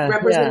 yeah.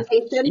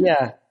 Representation.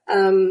 Yeah.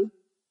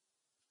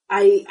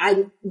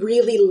 I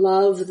really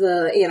love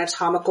the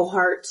anatomical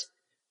heart.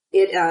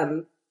 It,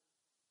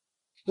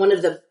 one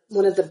of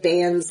the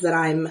bands that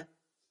I'm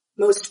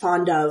most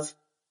fond of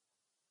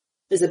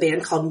is a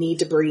band called Need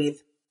to Breathe.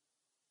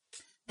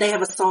 They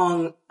have a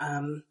song,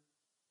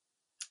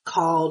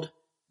 called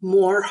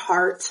More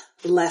Heart,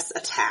 Less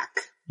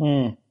Attack.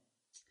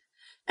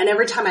 And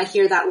every time I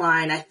hear that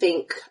line, I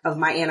think of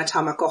my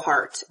anatomical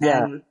heart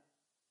and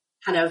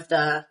kind of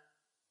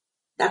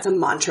that's a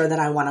mantra that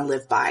I want to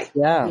live by.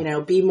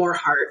 Yeah. Be more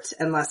heart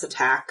and less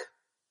attack.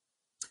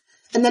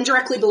 And then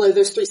directly below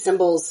those 3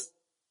 symbols,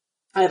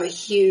 I have a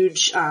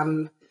huge,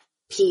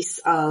 piece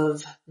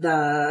of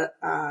the,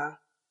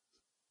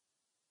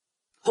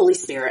 Holy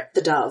Spirit,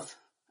 the dove,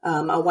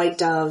 a white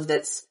dove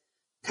that's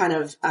kind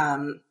of,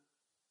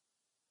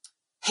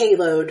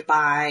 haloed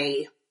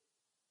by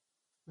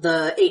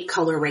the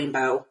 8-color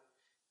rainbow,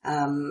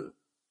 and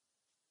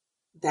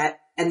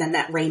then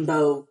that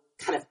rainbow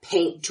kind of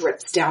paint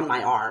drips down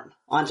my arm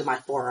onto my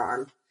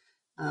forearm.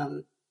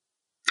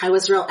 I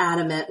was real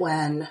adamant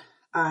when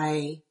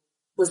I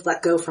was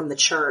let go from the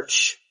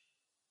church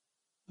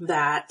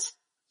that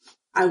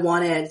I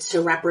wanted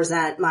to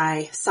represent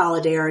my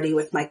solidarity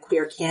with my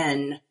queer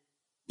kin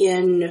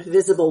in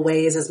visible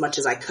ways as much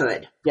as I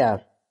could. Yeah.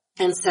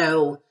 And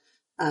so,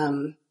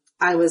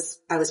 I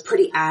was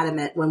pretty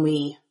adamant when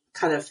we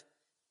kind of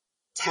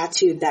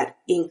tattooed that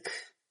ink,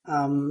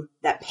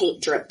 that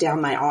paint drip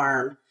down my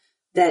arm,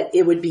 that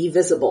it would be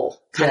visible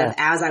kind of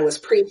as I was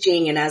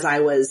preaching and as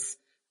I was,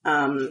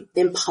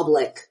 in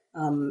public,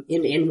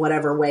 in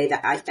whatever way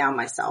that I found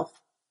myself.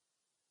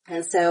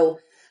 And so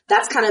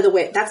that's kind of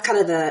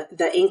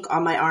the ink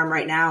on my arm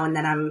right now. And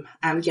then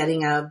I'm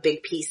getting a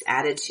big piece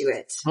added to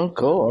it. Oh,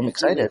 cool. I'm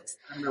excited.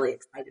 I'm really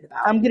excited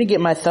about it. I'm going to get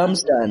my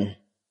thumbs done.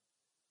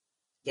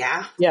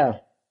 Yeah. Yeah.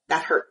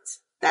 That hurts.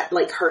 That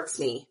hurts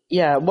me.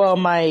 Yeah. Well,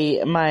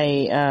 my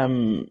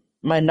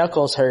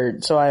knuckles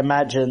hurt. So I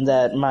imagine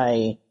that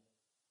my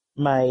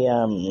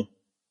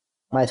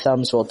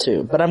thumbs will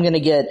too, but I'm going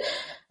to get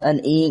an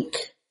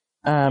ink.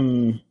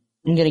 I'm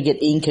going to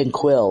get ink and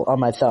quill on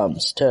my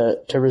thumbs to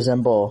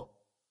resemble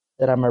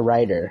that I'm a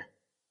writer.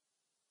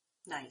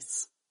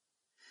 Nice.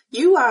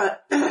 You,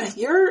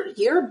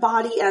 your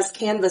body as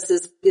canvas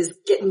is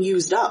getting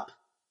used up.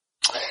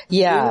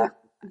 Yeah.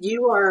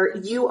 You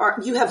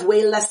have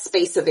way less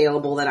space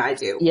available than I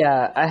do.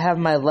 Yeah. I have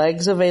my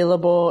legs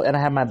available and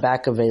I have my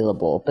back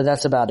available, but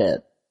that's about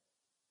it.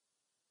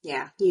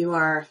 Yeah. You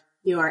are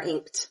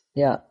inked.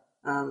 Yeah.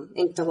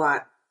 Inked a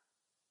lot.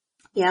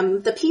 Yeah.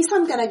 The piece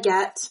I'm going to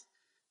get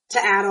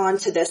to add on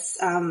to this,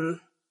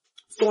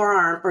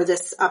 forearm or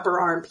this upper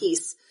arm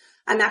piece,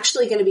 I'm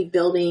actually going to be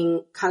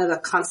building kind of a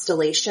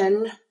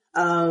constellation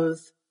of,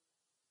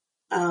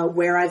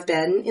 where I've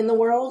been in the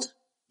world.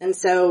 And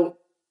so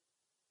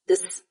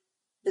this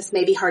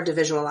may be hard to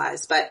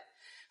visualize, but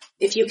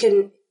if you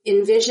can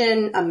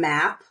envision a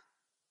map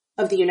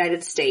of the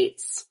United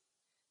States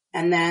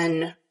and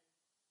then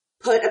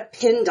put a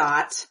pin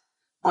dot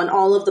on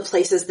all of the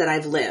places that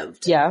I've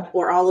lived. Yeah.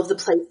 Or all of the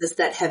places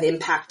that have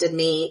impacted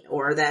me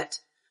or that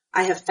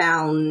I have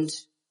found,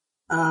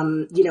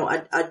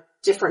 a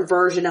different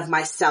version of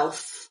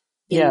myself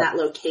in that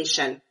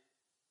location.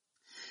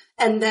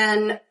 And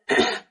then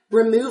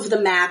remove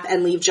the map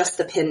and leave just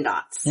the pin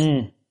dots.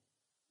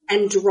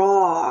 And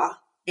draw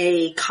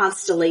a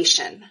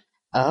constellation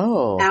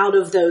out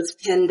of those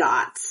pin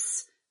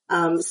dots,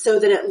 so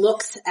that it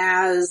looks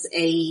as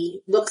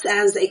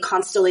a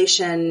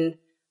constellation,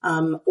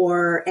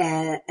 or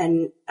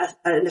an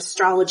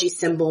astrology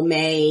symbol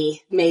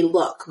may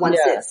look once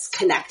it's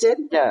connected.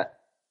 Yeah.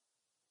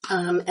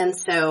 And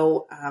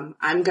so,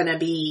 I'm going to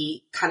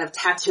be kind of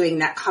tattooing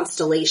that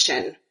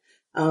constellation,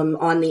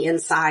 on the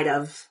inside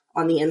of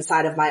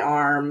my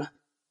arm.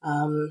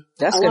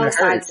 That's going to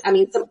hurt. I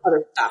mean, some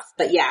other stuff,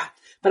 but yeah.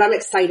 But I'm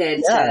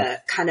excited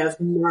to kind of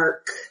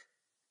mark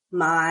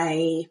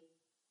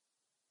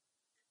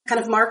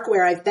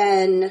where I've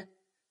been,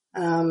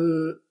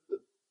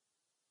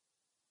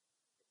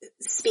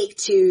 speak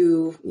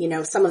to,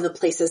 some of the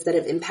places that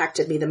have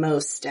impacted me the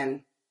most,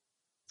 and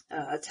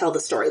tell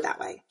the story that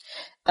way.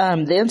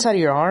 The inside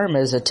of your arm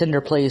is a tender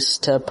place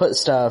to put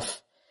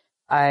stuff.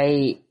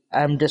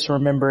 I'm just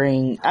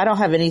remembering, I don't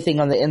have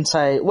anything on the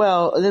inside.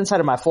 Well, the inside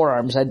of my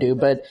forearms I do,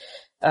 but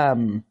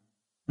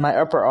my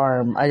upper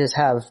arm, I just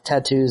have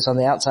tattoos on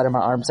the outside of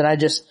my arms, and I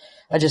just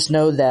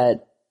know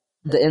that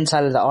the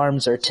inside of the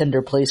arms are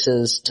tender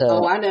places to.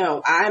 Oh, I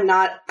know. I'm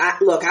not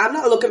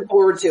looking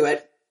forward to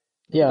it.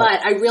 Yeah.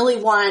 But I really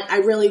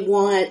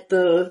want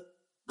the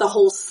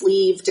whole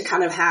sleeve to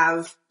kind of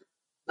have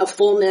a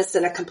fullness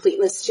and a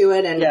completeness to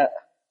it, and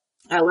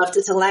I left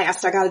it to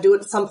last. I got to do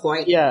it at some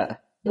point. Yeah.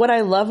 What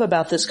I love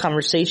about this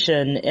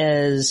conversation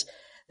is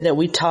that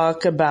we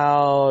talk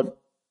about,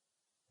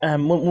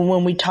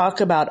 when we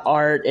talk about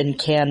art and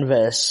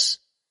canvas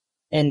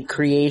and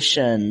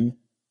creation,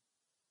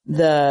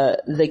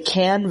 the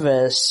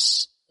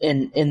canvas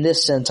in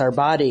this sense, our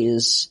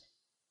bodies,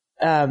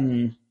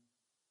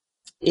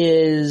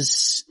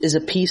 is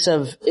a piece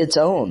of its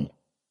own,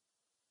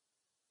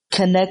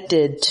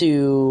 connected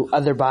to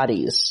other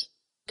bodies,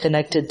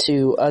 connected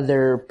to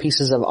other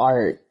pieces of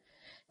art.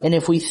 And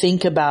if we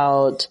think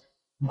about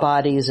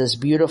bodies as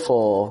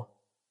beautiful,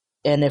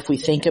 and if we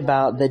think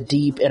about the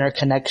deep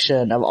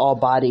interconnection of all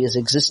bodies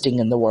existing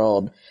in the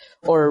world,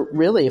 or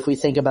really if we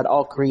think about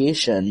all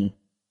creation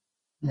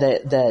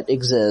that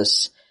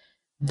exists,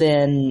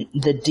 then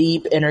the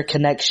deep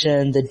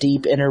interconnection, the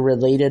deep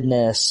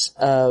interrelatedness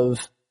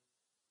of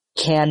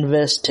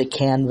canvas to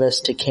canvas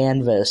to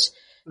canvas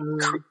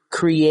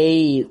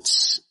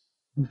creates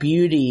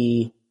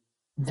beauty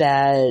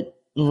that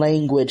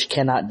language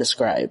cannot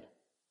describe.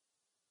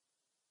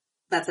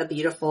 That's a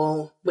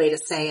beautiful way to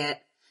say it.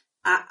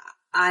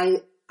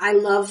 I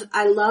love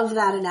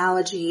that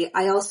analogy.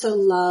 I also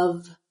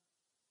love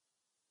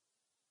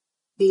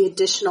the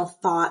additional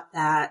thought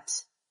that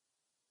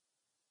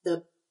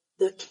the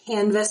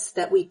canvas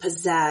that we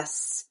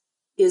possess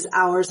is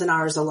ours and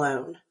ours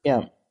alone.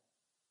 Yeah.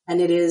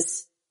 And it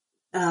is,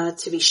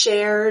 to be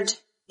shared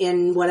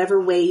in whatever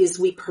ways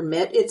we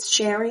permit its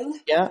sharing.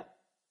 Yeah.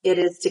 It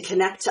is to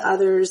connect to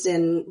others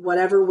in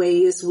whatever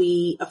ways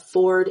we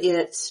afford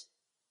it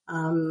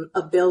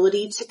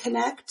ability to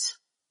connect.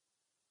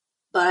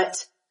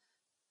 But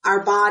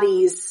our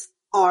bodies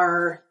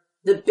are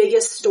the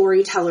biggest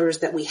storytellers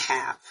that we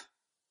have.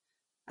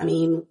 I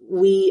mean,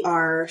 we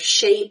are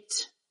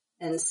shaped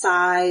and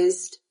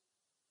sized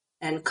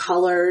and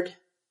colored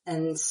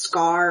and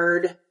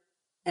scarred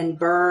and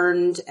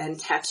burned and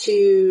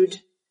tattooed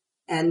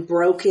and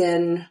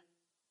broken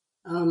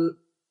in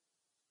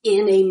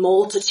a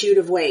multitude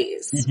of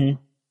ways.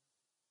 Mm-hmm.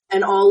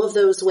 And all of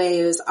those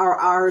ways are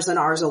ours and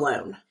ours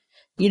alone.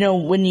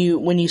 When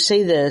you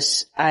say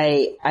this,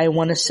 I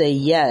want to say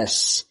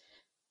yes.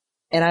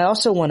 And I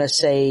also want to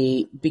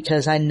say,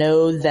 because I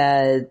know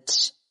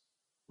that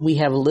we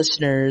have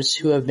listeners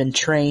who have been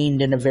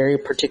trained in a very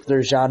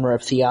particular genre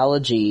of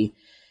theology,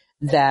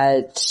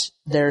 that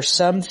there are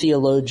some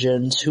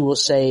theologians who will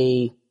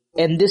say,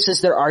 and this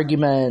is their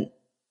argument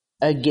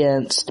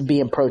against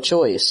being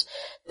pro-choice,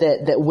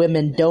 that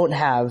women don't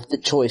have the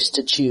choice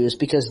to choose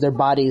because their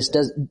bodies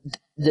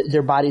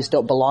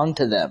don't belong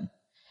to them.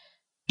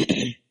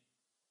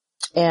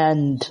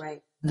 And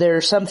right. There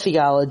are some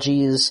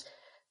theologies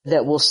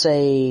that will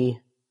say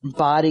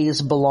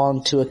bodies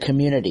belong to a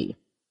community.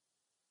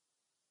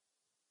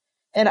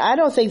 And I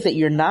don't think that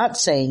you're not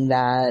saying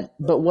that,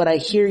 but what I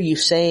hear you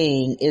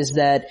saying is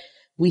that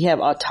we have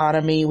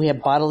autonomy, we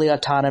have bodily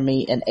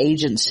autonomy and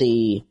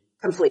agency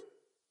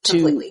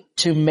completely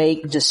to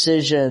make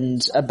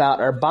decisions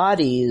about our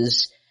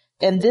bodies.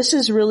 And this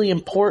is really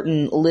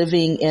important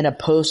living in a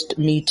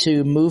post-Me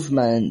Too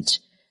movement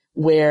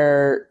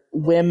where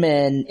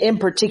women, in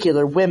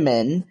particular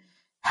women,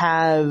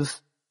 have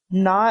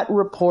not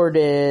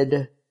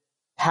reported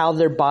how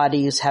their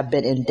bodies have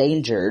been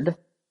endangered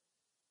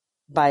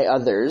by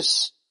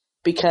others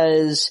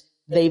because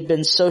they've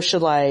been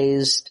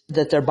socialized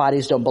that their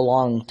bodies don't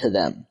belong to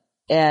them.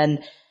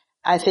 And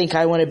I think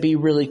I want to be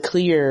really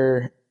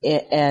clear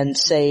and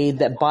say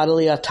that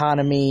bodily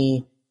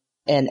autonomy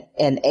and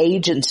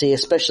agency,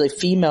 especially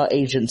female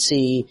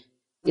agency,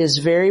 is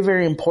very,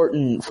 very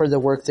important for the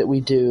work that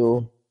we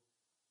do.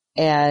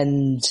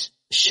 And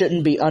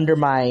shouldn't be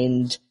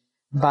undermined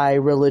by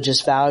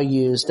religious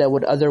values that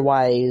would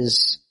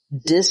otherwise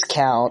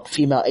discount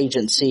female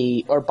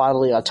agency or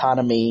bodily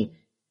autonomy,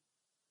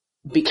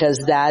 because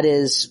that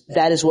is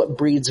what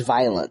breeds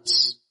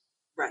violence.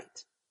 Right.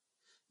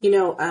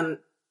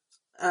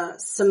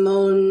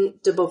 Simone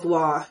de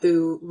Beauvoir,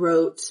 who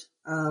wrote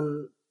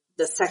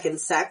The Second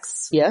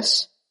Sex,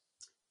 Yes?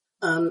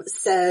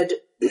 said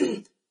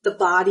the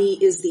body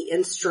is the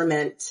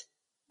instrument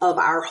of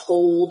our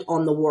hold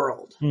on the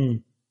world.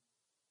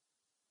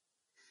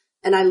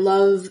 And I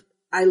love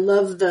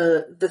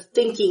the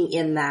thinking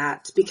in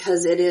that,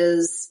 because it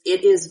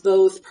is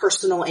both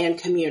personal and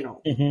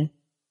communal.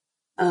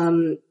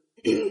 The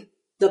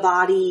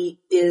body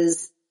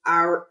is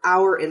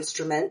our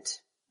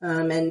instrument,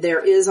 and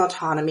there is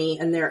autonomy,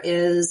 and there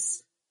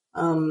is,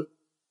 a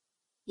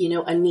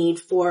need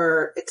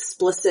for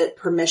explicit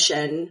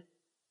permission,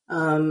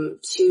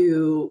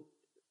 to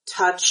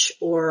touch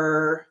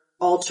or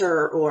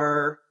alter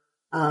or,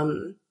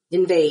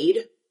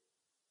 invade.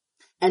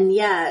 And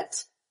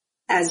yet,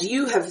 as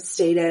you have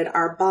stated,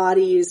 our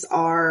bodies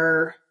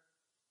are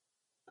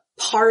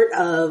part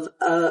of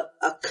a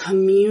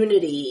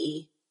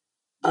community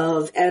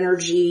of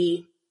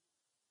energy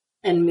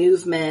and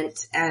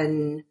movement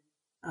and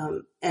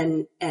kind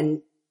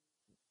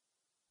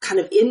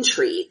of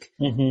intrigue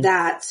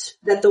that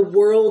the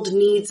world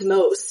needs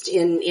most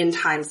in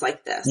times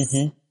like this.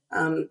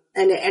 And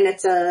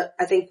it's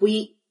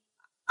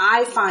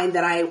I find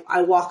that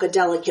I walk a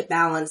delicate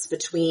balance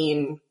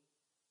between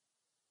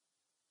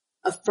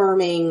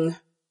affirming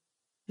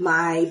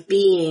my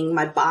being,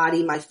 my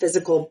body, my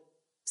physical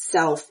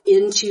self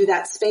into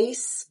that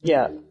space.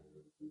 Yeah.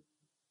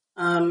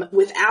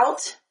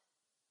 Without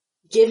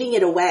giving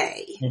it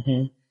away,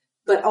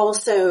 but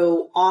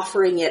also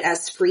offering it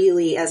as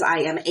freely as I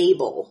am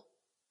able,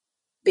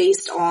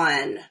 based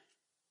on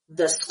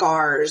the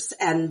scars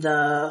and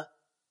the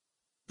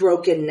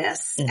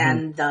brokenness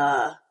and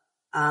the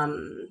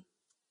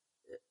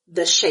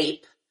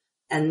shape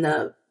and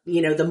the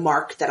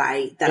mark that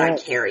I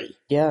carry.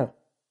 Yeah.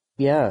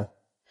 Yeah.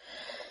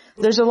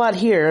 There's a lot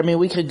here. I mean,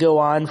 we could go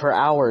on for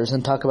hours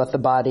and talk about the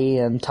body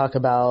and talk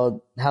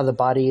about how the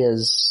body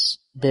has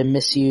been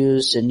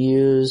misused and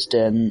used,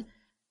 and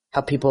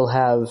how people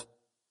have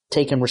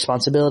taken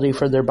responsibility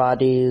for their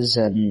bodies,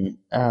 and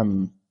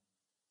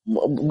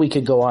we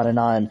could go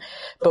on.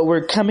 But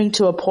we're coming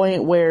to a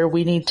point where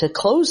we need to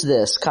close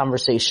this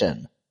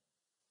conversation.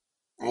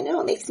 I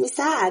know, it makes me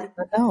sad.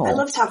 I know. I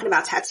love talking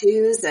about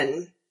tattoos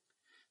and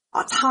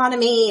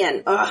autonomy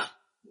and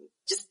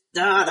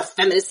the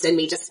feminist in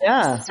me just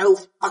so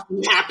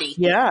fucking happy.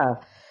 Yeah.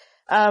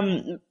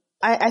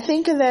 I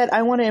think that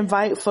I want to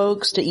invite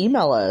folks to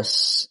email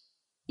us.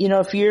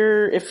 If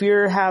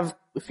you're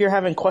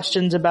having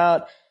questions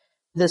about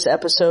this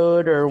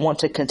episode or want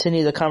to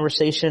continue the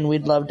conversation,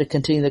 we'd love to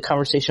continue the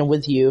conversation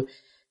with you.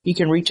 You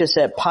can reach us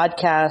at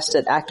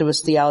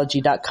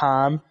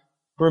podcast@activisttheology.com.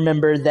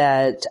 Remember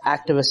that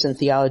activists and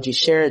theology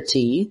share a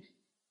T.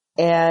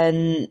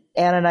 And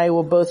Ann and I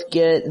will both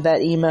get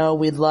that email.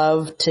 We'd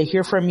love to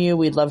hear from you.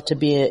 We'd love to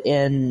be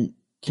in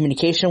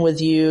communication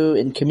with you,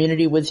 in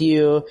community with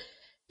you,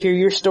 hear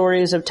your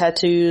stories of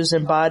tattoos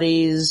and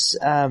bodies,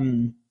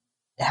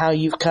 how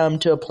you've come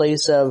to a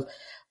place of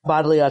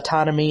bodily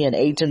autonomy and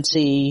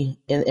agency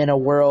in a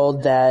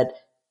world that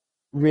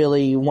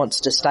really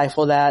wants to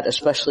stifle that,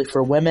 especially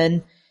for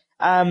women.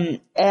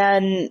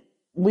 And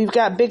we've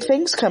got big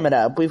things coming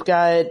up. We've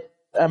got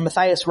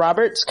Matthias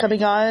Roberts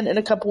coming on in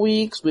a couple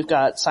weeks. We've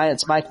got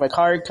Science Mike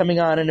McHarg coming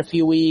on in a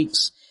few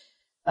weeks.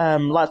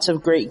 Lots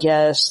of great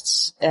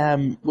guests,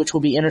 which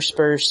will be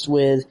interspersed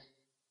with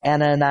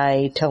Anna and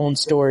I telling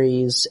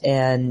stories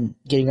and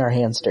getting our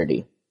hands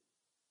dirty.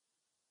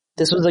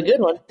 This was a good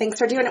one. Thanks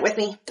for doing it with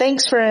me.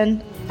 Thanks,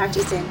 friend. Talk to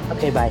you soon.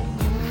 Okay, bye.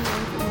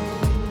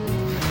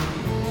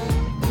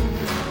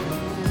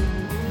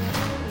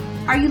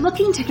 Are you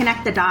looking to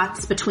connect the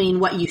dots between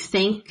what you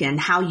think and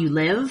how you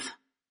live?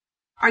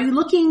 Are you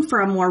looking for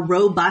a more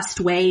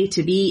robust way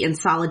to be in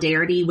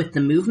solidarity with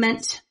the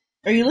movement?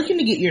 Are you looking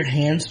to get your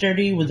hands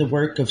dirty with the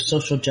work of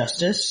social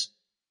justice?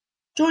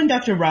 Join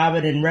Dr.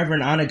 Robin and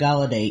Reverend Anna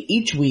Galladay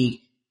each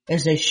week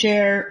as they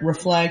share,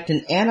 reflect,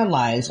 and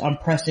analyze on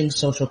pressing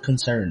social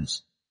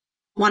concerns.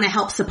 Want to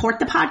help support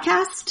the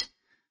podcast?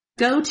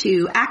 Go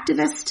to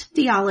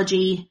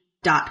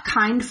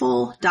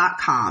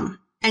activisttheology.kindful.com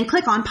and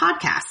click on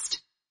podcast.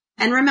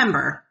 And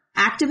remember,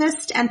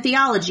 activist and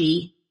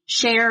theology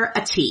share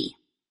a T.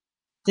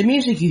 The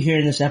music you hear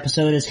in this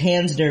episode is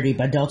Hands Dirty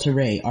by Delta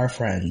Ray, our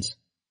friends.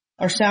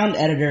 Our sound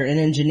editor and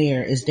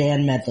engineer is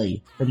Dan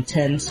Medley from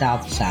 10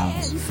 South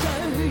Sounds.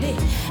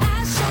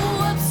 I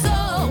show up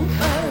so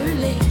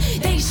early,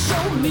 they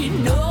show me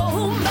no